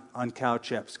on cow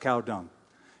chips, cow dung.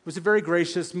 It was a very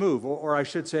gracious move, or I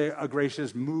should say a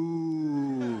gracious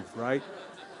move, right,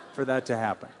 for that to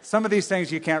happen. Some of these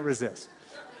things you can't resist.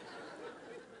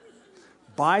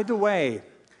 By the way,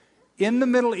 in the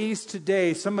Middle East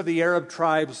today, some of the Arab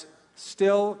tribes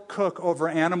still cook over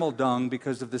animal dung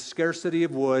because of the scarcity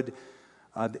of wood.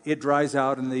 It dries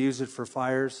out and they use it for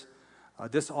fires.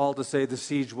 This all to say the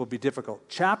siege will be difficult.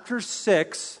 Chapter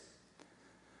 6,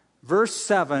 verse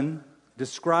 7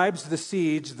 describes the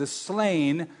siege. The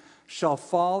slain shall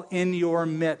fall in your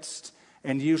midst,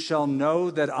 and you shall know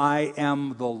that I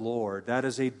am the Lord. That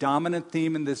is a dominant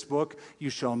theme in this book. You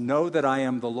shall know that I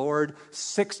am the Lord.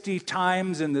 60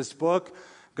 times in this book,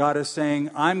 God is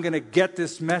saying, I'm going to get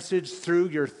this message through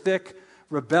your thick,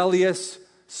 rebellious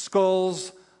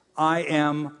skulls. I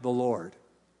am the Lord.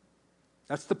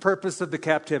 That's the purpose of the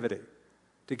captivity,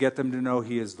 to get them to know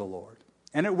He is the Lord.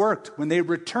 And it worked. When they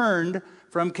returned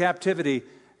from captivity,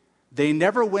 they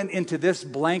never went into this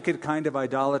blanket kind of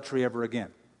idolatry ever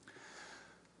again.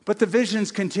 But the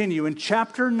visions continue. In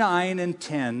chapter 9 and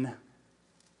 10,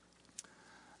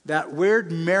 that weird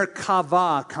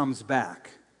Merkava comes back.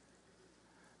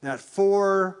 That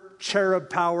 4-cherub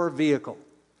power vehicle.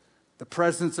 The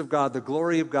presence of God, the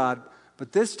glory of God.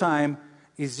 But this time,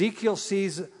 Ezekiel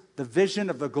sees the vision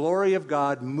of the glory of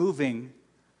God moving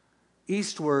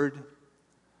eastward,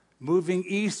 moving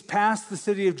east past the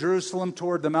city of Jerusalem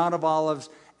toward the Mount of Olives,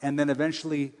 and then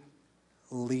eventually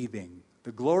leaving.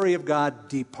 The glory of God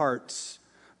departs.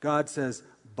 God says,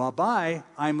 bye-bye,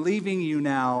 I'm leaving you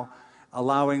now,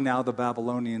 allowing now the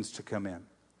Babylonians to come in.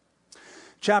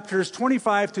 Chapters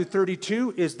 25 through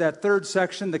 32 is that third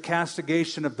section, the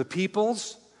castigation of the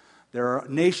peoples. There are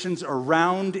nations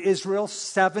around Israel.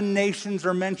 7 nations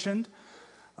are mentioned.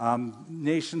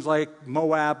 Nations like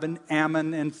Moab and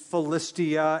Ammon and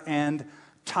Philistia and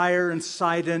Tyre and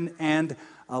Sidon, and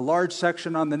a large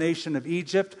section on the nation of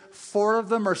Egypt. 4 of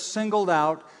them are singled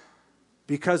out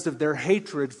because of their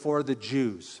hatred for the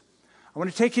Jews. I want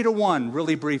to take you to one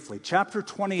really briefly. Chapter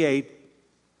 28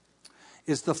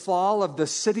 is the fall of the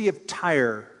city of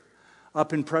Tyre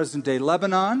up in present-day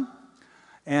Lebanon.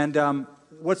 And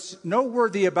what's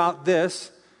noteworthy about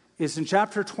this is in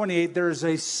chapter 28, there is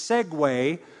a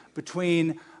segue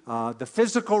between the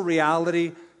physical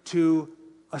reality to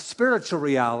a spiritual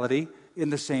reality in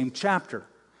the same chapter.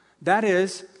 That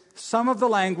is, some of the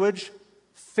language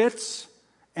fits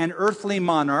an earthly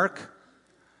monarch.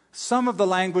 Some of the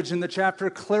language in the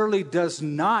chapter clearly does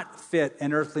not fit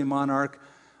an earthly monarch,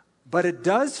 but it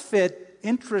does fit,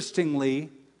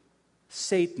 interestingly,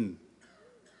 Satan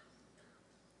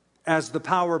as the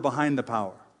power behind the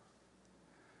power.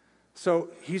 So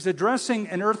he's addressing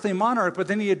an earthly monarch, but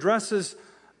then he addresses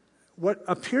what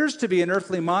appears to be an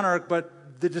earthly monarch, but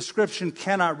the description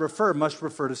must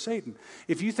refer to Satan.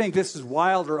 If you think this is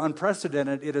wild or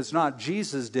unprecedented, it is not.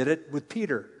 Jesus did it with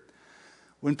Peter.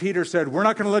 When Peter said, we're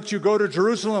not going to let you go to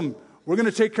Jerusalem. We're going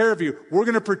to take care of you. We're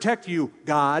going to protect you,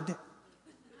 God.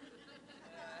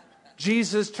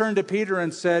 Jesus turned to Peter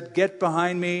and said, get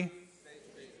behind me.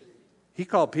 He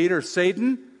called Peter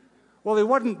Satan. Well, he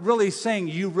wasn't really saying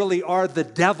you really are the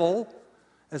devil,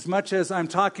 as much as I'm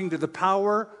talking to the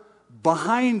power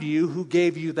behind you who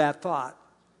gave you that thought.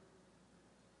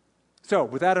 So,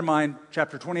 with that in mind,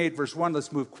 chapter 28, verse 1,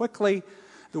 let's move quickly.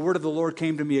 The word of the Lord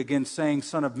came to me again, saying,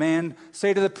 Son of man,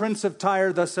 say to the prince of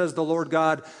Tyre, thus says the Lord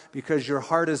God, because your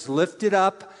heart is lifted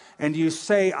up, and you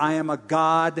say, I am a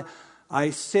god. I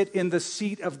sit in the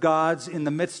seat of gods in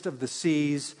the midst of the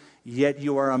seas, yet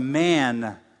you are a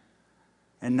man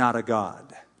and not a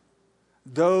god.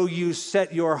 Though you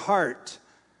set your heart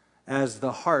as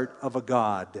the heart of a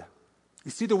god.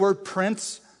 You see the word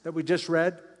prince that we just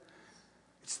read?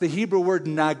 It's the Hebrew word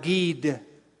nagid.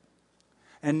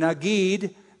 And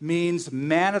nagid means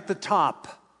man at the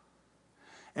top.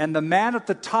 And the man at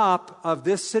the top of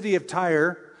this city of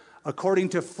Tyre, according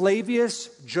to Flavius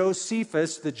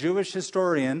Josephus, the Jewish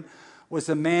historian, was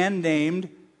a man named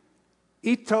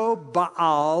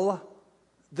Ito-Baal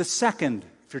II.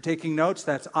 If you're taking notes,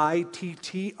 that's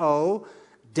Ito-Baal,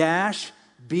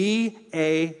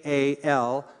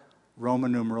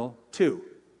 Roman numeral 2.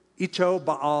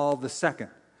 Ito-Baal II.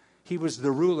 He was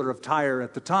the ruler of Tyre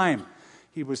at the time.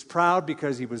 He was proud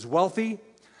because he was wealthy.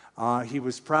 He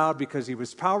was proud because he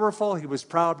was powerful. He was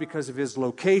proud because of his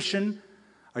location.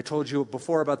 I told you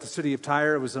before about the city of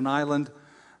Tyre. It was an island.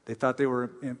 They thought they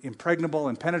were impregnable,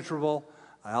 impenetrable.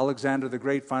 Alexander the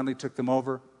Great finally took them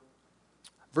over.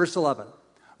 Verse 11.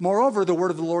 Moreover, the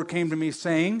word of the Lord came to me,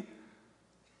 saying,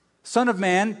 Son of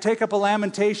man, take up a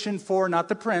lamentation for, not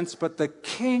the prince, but the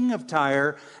king of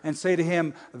Tyre, and say to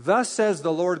him, Thus says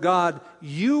the Lord God,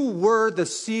 you were the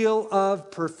seal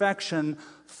of perfection,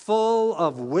 full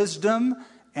of wisdom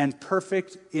and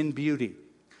perfect in beauty.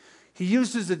 He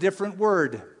uses a different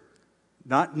word,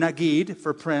 not nagid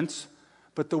for prince,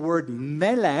 but the word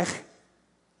melech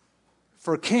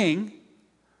for king,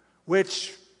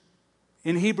 which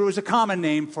in Hebrew is a common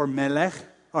name for melech,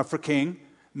 or for king,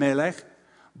 melech.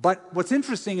 But what's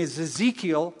interesting is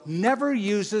Ezekiel never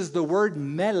uses the word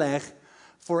melech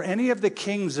for any of the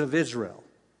kings of Israel,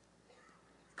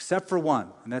 except for one,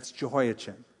 and that's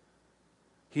Jehoiachin.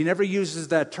 He never uses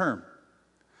that term.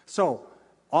 So,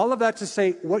 all of that to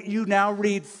say, what you now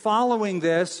read following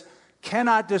this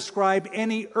cannot describe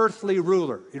any earthly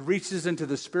ruler. It reaches into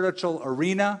the spiritual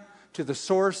arena, to the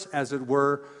source, as it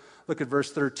were. Look at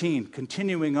verse 13.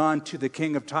 Continuing on to the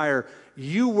king of Tyre,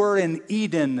 you were in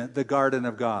Eden, the garden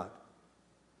of God.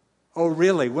 Oh,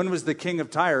 really? When was the king of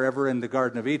Tyre ever in the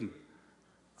Garden of Eden?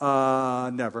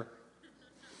 Never.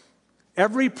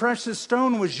 Every precious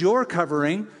stone was your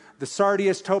covering. The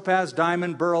sardius, topaz,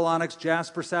 diamond, beryl, onyx,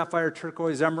 jasper, sapphire,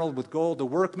 turquoise, emerald with gold. The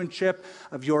workmanship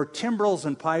of your timbrels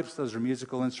and pipes, those are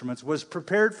musical instruments, was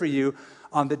prepared for you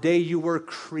on the day you were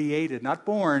created. Not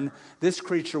born, this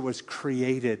creature was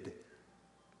created.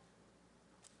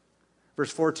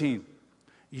 Verse 14.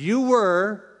 You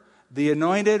were the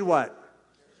anointed what?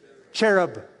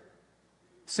 Cherub.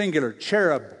 Singular,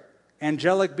 cherub.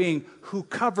 Angelic being who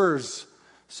covers.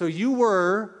 So you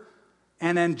were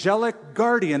an angelic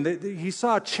guardian. He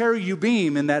saw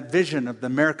cherubim in that vision of the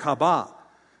Merkabah.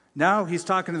 Now he's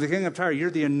talking to the king of Tyre.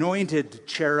 You're the anointed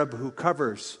cherub who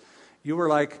covers. You were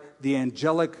like the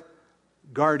angelic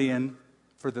guardian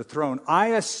for the throne.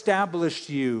 I established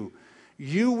you.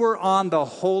 You were on the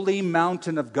holy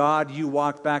mountain of God. You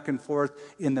walked back and forth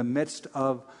in the midst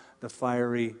of the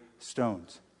fiery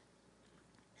stones.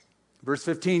 Verse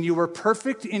 15, you were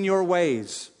perfect in your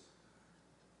ways.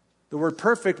 The word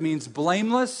perfect means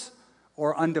blameless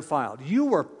or undefiled. You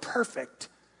were perfect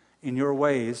in your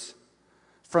ways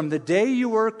from the day you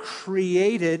were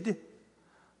created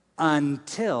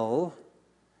until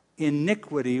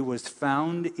iniquity was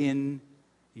found in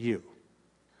you.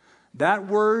 That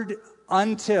word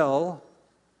until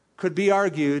could be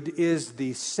argued is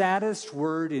the saddest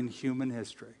word in human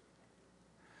history.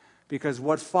 Because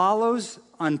what follows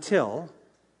until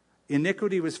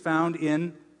iniquity was found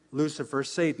in Lucifer,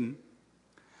 Satan,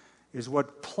 is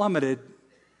what plummeted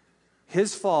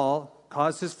his fall,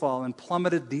 caused his fall, and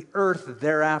plummeted the earth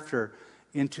thereafter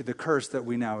into the curse that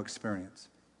we now experience.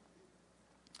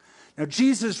 Now,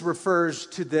 Jesus refers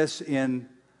to this in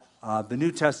the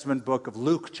New Testament book of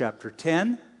Luke, chapter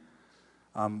 10.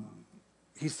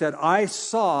 He said, I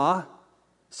saw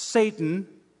Satan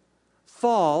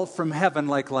fall from heaven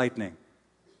like lightning.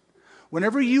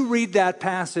 Whenever you read that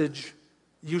passage,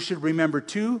 you should remember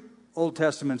two Old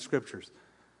Testament scriptures.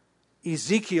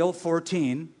 Ezekiel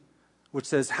 14, which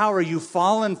says, how are you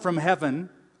fallen from heaven,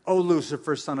 O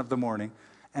Lucifer, son of the morning?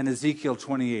 And Ezekiel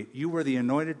 28, you were the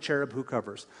anointed cherub who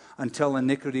covers until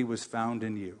iniquity was found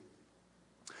in you.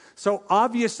 So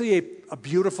obviously a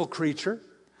beautiful creature,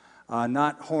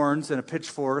 not horns and a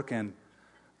pitchfork and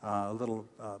a little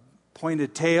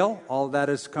pointed tail. All of that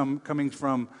is coming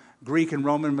from Greek and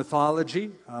Roman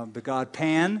mythology. The god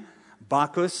Pan,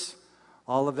 Bacchus,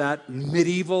 all of that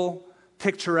medieval,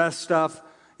 picturesque stuff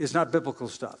is not biblical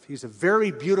stuff. He's a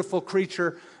very beautiful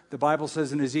creature. The Bible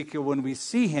says in Ezekiel, when we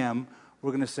see him,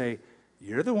 we're going to say,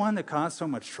 you're the one that caused so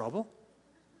much trouble?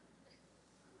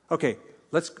 Okay,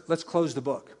 let's close the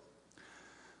book.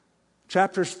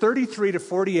 Chapters 33 to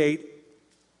 48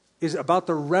 is about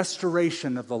the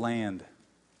restoration of the land.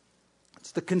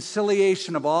 It's the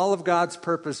conciliation of all of God's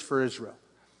purpose for Israel.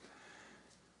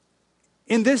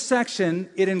 In this section,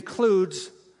 it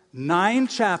includes 9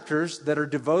 chapters that are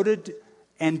devoted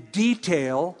and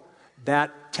detail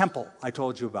that temple I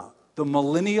told you about, the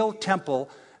millennial temple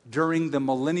during the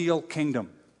millennial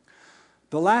kingdom.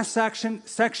 The last section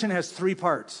has 3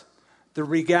 parts. The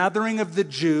regathering of the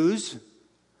Jews,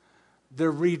 the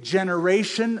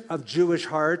regeneration of Jewish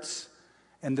hearts,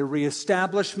 and the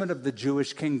reestablishment of the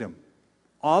Jewish kingdom.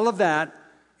 All of that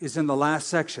is in the last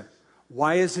section.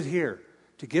 Why is it here?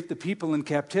 To give the people in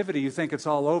captivity, you think it's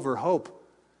all over, hope.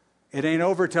 It ain't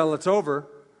over till it's over.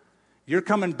 You're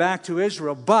coming back to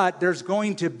Israel, but there's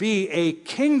going to be a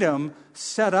kingdom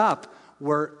set up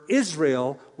where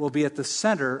Israel will be at the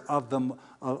center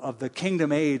of the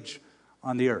kingdom age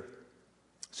on the earth.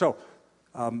 So,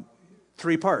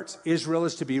 3 parts. Israel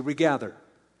is to be regathered.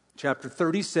 Chapter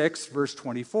 36, verse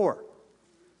 24.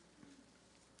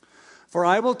 For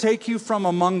I will take you from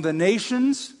among the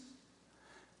nations,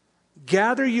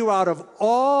 gather you out of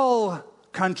all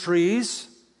countries,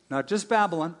 not just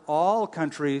Babylon, all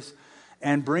countries,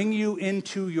 and bring you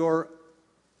into your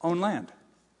own land.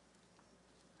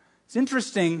 It's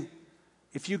interesting,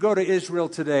 if you go to Israel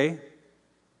today,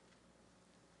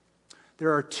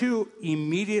 there are 2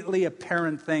 immediately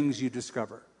apparent things you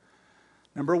discover.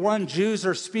 Number 1, Jews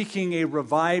are speaking a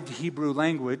revived Hebrew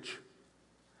language.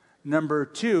 Number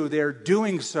 2, they're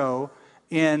doing so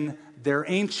in their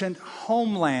ancient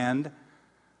homeland,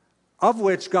 of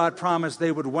which God promised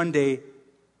they would one day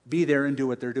be there and do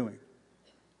what they're doing.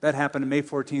 That happened on May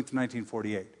 14th,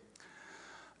 1948.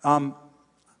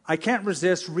 I can't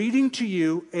resist reading to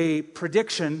you a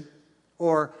prediction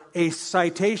or a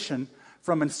citation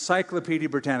from Encyclopedia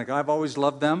Britannica. I've always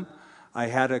loved them. I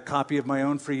had a copy of my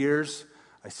own for years.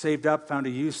 I saved up, found a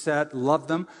used set, loved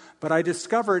them. But I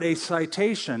discovered a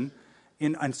citation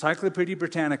in Encyclopedia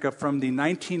Britannica from the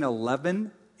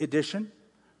 1911 edition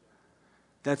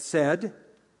that said,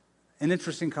 an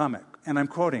interesting comment, and I'm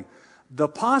quoting, "The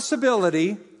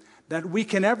possibility that we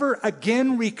can ever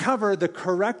again recover the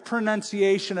correct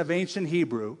pronunciation of ancient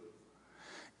Hebrew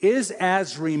is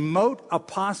as remote a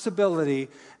possibility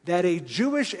that a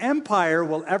Jewish empire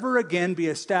will ever again be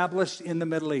established in the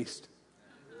Middle East."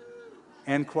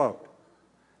 End quote.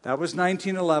 That was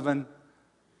 1911.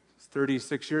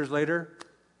 36 years later,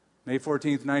 May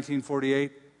 14th,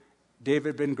 1948,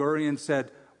 David Ben-Gurion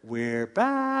said, "We're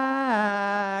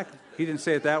back." He didn't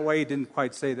say it that way. He didn't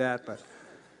quite say that, but...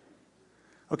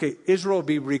 Okay, Israel will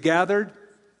be regathered.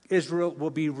 Israel will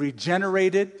be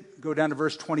regenerated. Go down to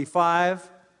verse 25.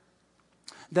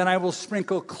 "Then I will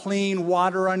sprinkle clean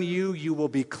water on you. You will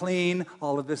be clean."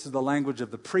 All of this is the language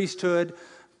of the priesthood.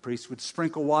 Priests would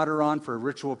sprinkle water on for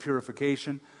ritual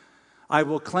purification. "I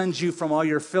will cleanse you from all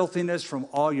your filthiness, from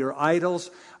all your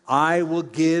idols. I will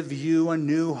give you a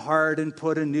new heart and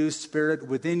put a new spirit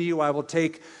within you. I will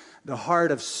take the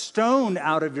heart of stone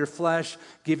out of your flesh,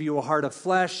 give you a heart of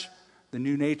flesh, the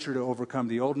new nature to overcome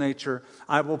the old nature.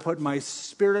 I will put my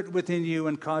spirit within you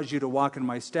and cause you to walk in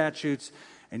my statutes,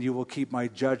 and you will keep my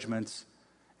judgments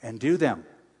and do them."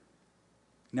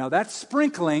 Now that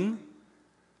sprinkling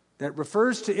that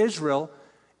refers to Israel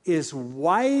is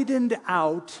widened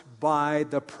out by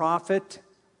the prophet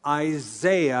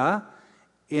Isaiah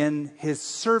in his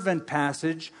servant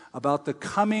passage about the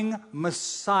coming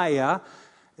Messiah,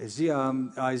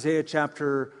 Isaiah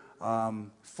chapter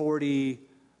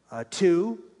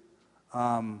 42,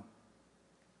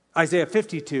 Isaiah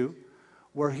 52,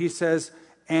 where he says,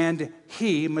 "And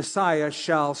he, Messiah,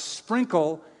 shall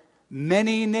sprinkle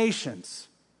many nations."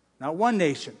 Not one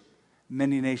nation,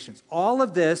 many nations. All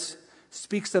of this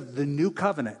speaks of the new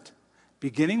covenant,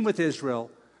 beginning with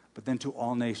Israel, but then to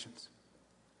all nations.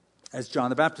 As John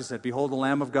the Baptist said, "Behold the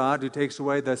Lamb of God who takes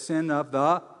away the sin of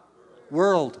the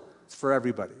world." It's for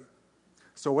everybody.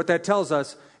 So what that tells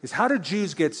us is, how do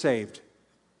Jews get saved?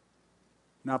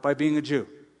 Not by being a Jew.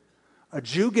 A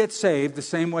Jew gets saved the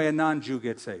same way a non-Jew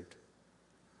gets saved.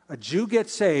 A Jew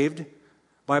gets saved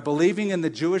by believing in the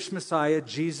Jewish Messiah,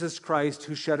 Jesus Christ,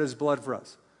 who shed his blood for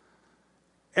us.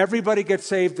 Everybody gets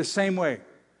saved the same way.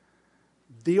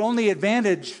 The only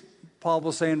advantage, Paul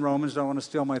will say in Romans, don't want to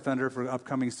steal my thunder for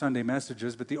upcoming Sunday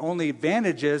messages, but the only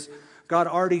advantage is God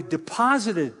already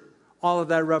deposited all of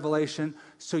that revelation,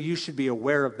 so you should be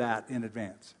aware of that in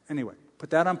advance. Anyway,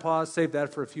 put that on pause, save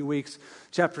that for a few weeks.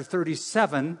 Chapter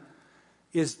 37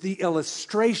 is the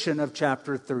illustration of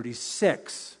chapter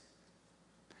 36.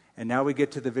 And now we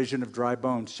get to the vision of dry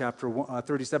bones. Chapter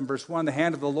 37, verse 1, "The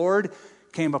hand of the Lord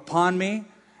came upon me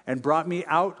and brought me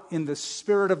out in the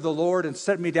spirit of the Lord and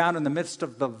set me down in the midst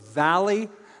of the valley."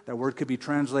 That word could be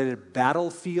translated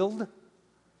battlefield.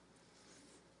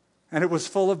 "And it was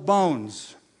full of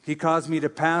bones. He caused me to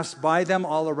pass by them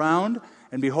all around,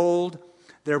 and behold,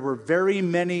 there were very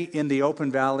many in the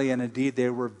open valley, and indeed they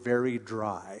were very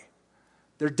dry."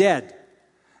 They're dead.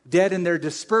 Dead in their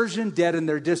dispersion, dead in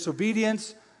their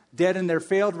disobedience, dead in their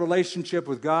failed relationship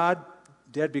with God,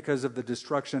 dead because of the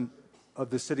destruction of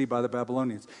the city by the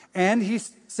Babylonians. "And he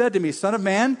said to me, 'Son of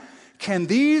man, can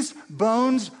these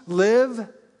bones live?'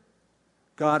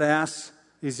 God asks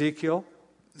Ezekiel.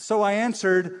 So I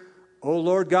answered, 'O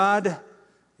Lord God,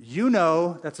 you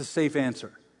know.'" That's a safe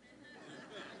answer.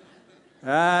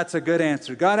 That's a good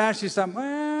answer. God asks you something,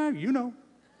 well, you know.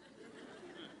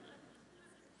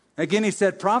 Again, he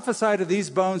said, "Prophesy to these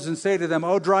bones and say to them,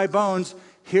 O dry bones,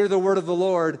 hear the word of the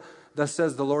Lord. Thus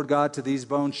says the Lord God to these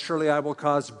bones, surely I will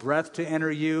cause breath to enter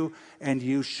you, and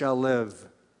you shall live."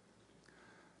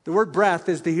 The word breath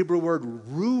is the Hebrew word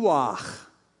ruach.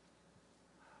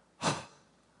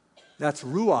 That's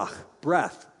ruach,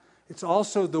 breath. It's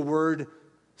also the word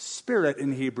spirit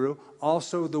in Hebrew,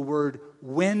 also the word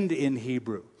wind in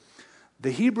Hebrew.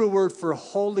 The Hebrew word for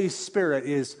Holy Spirit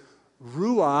is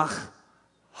ruach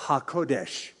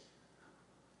hakodesh.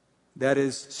 That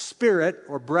is spirit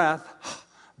or breath,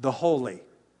 the Holy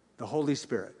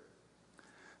Spirit.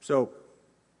 So,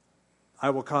 "I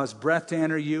will cause breath to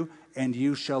enter you, and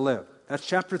you shall live." That's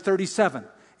chapter 37.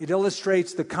 It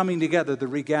illustrates the coming together, the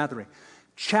regathering.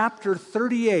 Chapter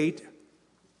 38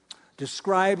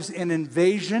 describes an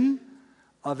invasion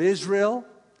of Israel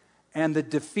and the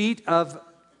defeat of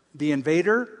the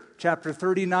invader. Chapter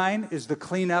 39 is the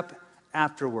cleanup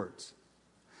afterwards.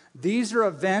 These are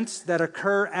events that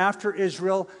occur after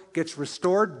Israel gets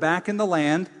restored back in the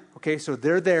land. Okay, so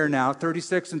they're there now.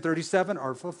 36 and 37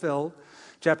 are fulfilled.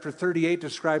 Chapter 38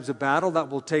 describes a battle that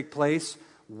will take place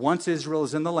once Israel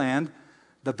is in the land.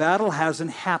 The battle hasn't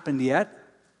happened yet.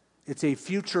 It's a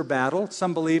future battle.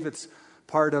 Some believe it's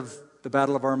part of the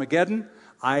Battle of Armageddon.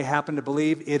 I happen to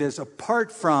believe it is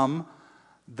apart from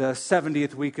the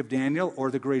 70th week of Daniel,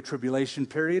 or the Great Tribulation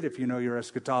period, if you know your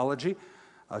eschatology.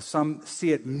 Some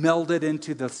see it melded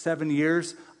into the 7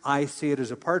 years. I see it as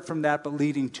apart from that, but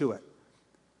leading to it.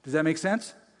 Does that make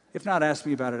sense? If not, ask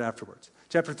me about it afterwards.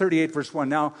 Chapter 38, verse 1.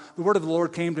 Now, the word of the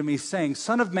Lord came to me, saying,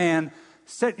 Son of man,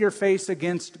 set your face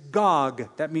against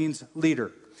Gog, that means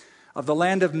leader, of the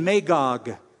land of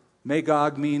Magog.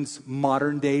 Magog means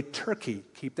modern-day Turkey.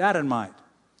 Keep that in mind.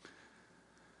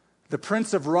 The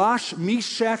prince of Rosh,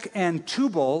 Meshech, and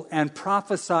Tubal, and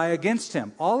prophesy against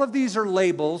him. All of these are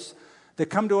labels that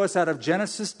come to us out of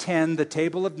Genesis 10, the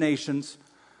Table of Nations.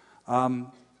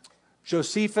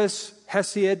 Josephus,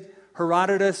 Hesiod,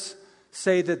 Herodotus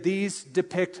say that these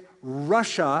depict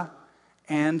Russia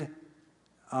and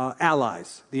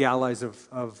allies, the allies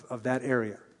of that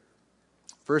area.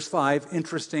 Verse 5,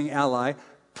 interesting ally,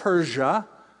 Persia,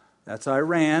 that's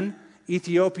Iran,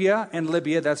 Ethiopia and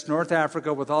Libya, that's North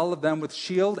Africa, with all of them with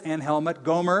shield and helmet.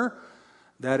 Gomer,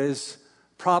 that is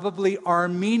probably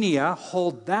Armenia,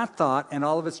 hold that thought, and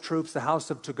all of its troops. The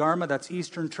house of Togarmah, that's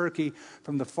eastern Turkey,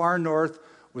 from the far north,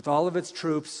 with all of its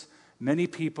troops. Many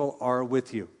people are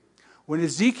with you. When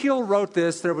Ezekiel wrote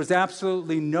this, there was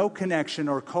absolutely no connection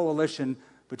or coalition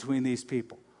between these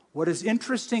people. What is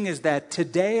interesting is that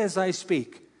today, as I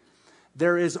speak,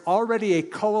 there is already a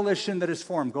coalition that is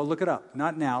formed. Go look it up.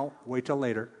 Not now. Wait till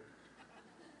later.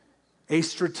 A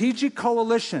strategic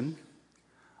coalition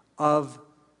of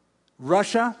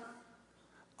Russia,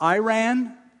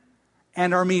 Iran,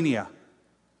 and Armenia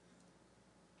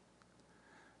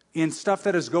in stuff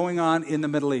that is going on in the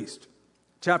Middle East.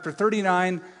 Chapter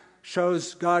 39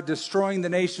 shows God destroying the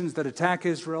nations that attack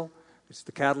Israel. It's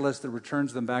the catalyst that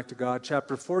returns them back to God.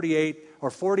 Chapter 48,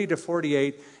 or 40 to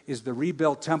 48, is the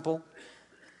rebuilt temple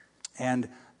and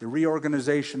the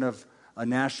reorganization of a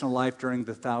national life during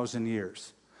the 1,000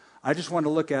 years. I just want to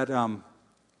look at, I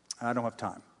don't have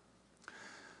time.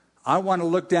 I want to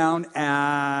look down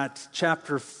at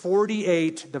chapter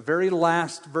 48, the very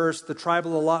last verse. The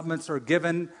tribal allotments are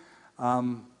given.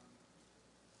 The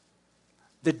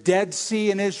Dead Sea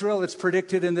in Israel, it's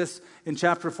predicted in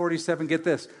chapter 47. Get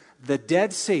this. The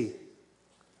Dead Sea,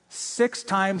 6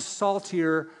 times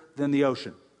saltier than the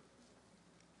ocean.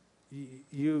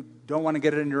 You don't want to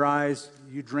get it in your eyes.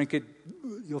 You drink it,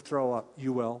 you'll throw up.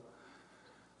 You will.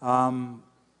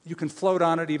 You can float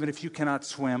on it even if you cannot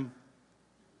swim.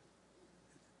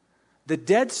 The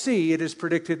Dead Sea, it is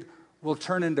predicted, will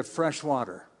turn into fresh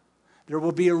water. There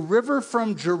will be a river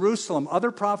from Jerusalem.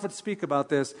 Other prophets speak about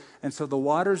this. And so the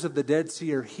waters of the Dead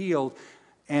Sea are healed,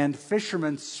 and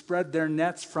fishermen spread their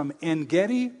nets from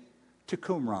En-Gedi to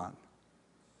Qumran.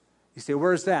 You say,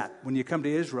 where's that? When you come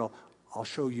to Israel, I'll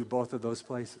show you both of those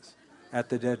places at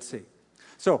the Dead Sea.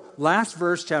 So, last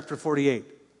verse, chapter 48.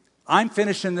 I'm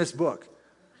finishing this book.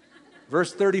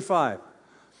 Verse 35.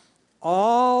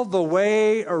 All the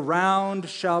way around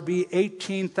shall be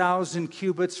 18,000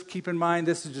 cubits. Keep in mind,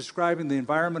 this is describing the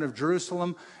environment of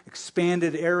Jerusalem,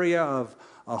 expanded area of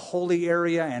a holy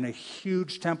area and a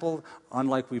huge temple,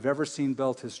 unlike we've ever seen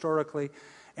built historically.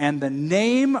 And the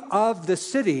name of the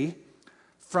city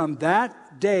from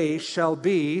that day shall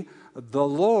be, the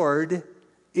Lord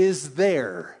is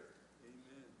there.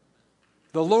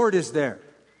 The Lord is there.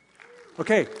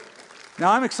 Okay,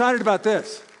 now I'm excited about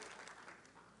this.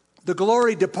 The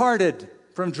glory departed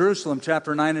from Jerusalem,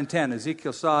 chapter 9 and 10.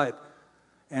 Ezekiel saw it,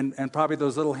 and probably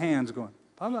those little hands going,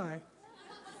 bye-bye,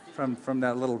 from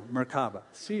that little Merkaba.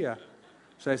 See ya.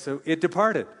 So it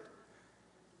departed.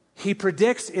 He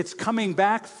predicts it's coming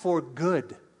back for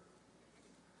good.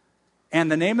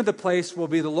 And the name of the place will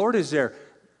be, the Lord is there.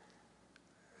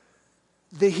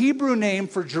 The Hebrew name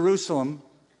for Jerusalem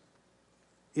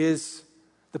is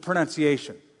the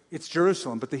pronunciation. It's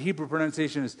Jerusalem, but the Hebrew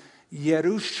pronunciation is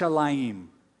Yerushalayim.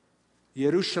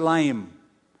 Yerushalayim,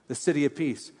 the city of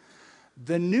peace.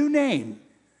 The new name,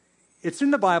 it's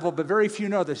in the Bible, but very few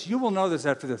know this. You will know this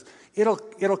after this.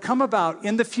 It'll come about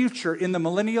in the future, in the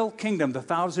millennial kingdom, the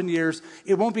 1,000 years.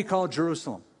 It won't be called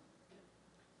Jerusalem.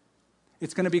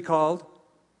 It's going to be called,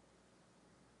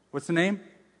 what's the name?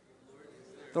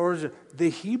 The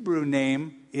Hebrew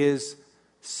name is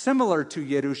similar to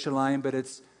Yerushalayim, but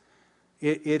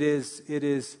it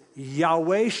is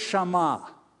Yahweh Shammah.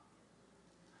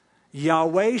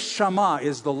 Yahweh Shammah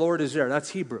is the Lord is there. That's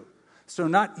Hebrew. So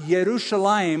not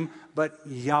Yerushalayim, but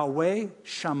Yahweh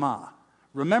Shammah.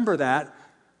 Remember that.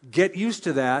 Get used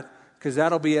to that, because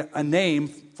that'll be a name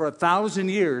for 1,000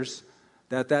 years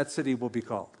that city will be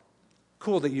called.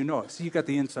 Cool that you know it. So you got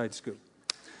the inside scoop.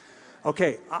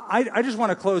 Okay, I just want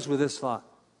to close with this thought.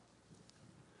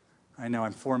 I know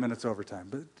I'm 4 minutes over time,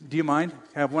 but do you mind?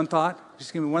 Have one thought?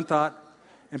 Just give me one thought.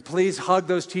 And please hug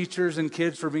those teachers and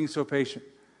kids for being so patient.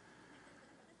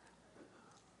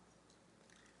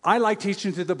 I like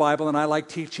teaching through the Bible, and I like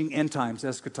teaching end times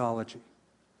eschatology.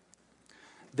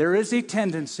 There is a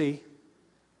tendency,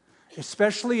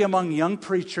 especially among young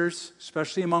preachers,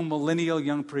 especially among millennial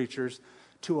young preachers,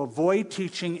 to avoid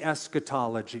teaching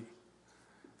eschatology.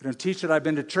 I don't teach it. I've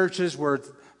been to churches where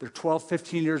they're 12,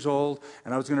 15 years old,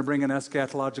 and I was going to bring an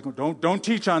eschatological. Don't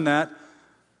teach on that.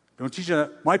 Don't teach on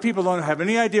that. My people don't have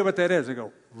any idea what that is. I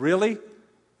go, really?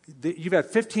 You've had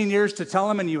 15 years to tell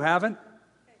them, and you haven't?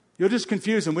 You'll just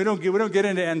confuse them. We don't get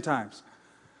into end times.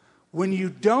 When you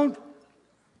don't,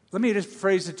 let me just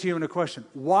phrase it to you in a question.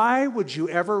 Why would you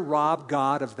ever rob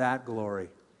God of that glory?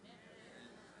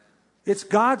 It's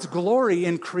God's glory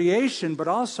in creation, but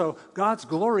also God's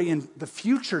glory in the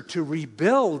future to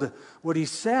rebuild what He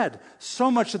said. So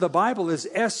much of the Bible is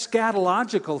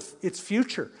eschatological. It's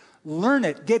future. Learn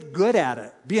it. Get good at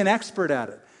it. Be an expert at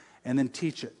it. And then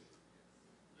teach it.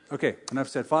 Okay, enough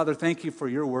said. Father, thank you for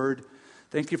your word.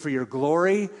 Thank you for your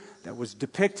glory that was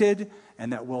depicted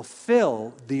and that will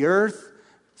fill the earth,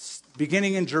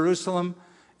 beginning in Jerusalem,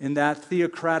 in that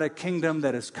theocratic kingdom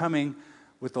that is coming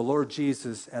with the Lord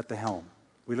Jesus at the helm.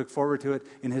 We look forward to it.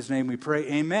 In His name we pray.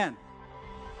 Amen.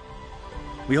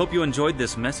 We hope you enjoyed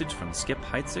this message from Skip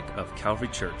Heitzig of Calvary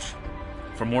Church.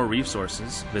 For more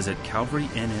resources, visit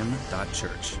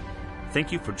calvarynm.church.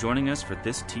 Thank you for joining us for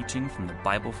this teaching from the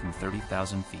Bible from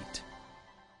 30,000 feet.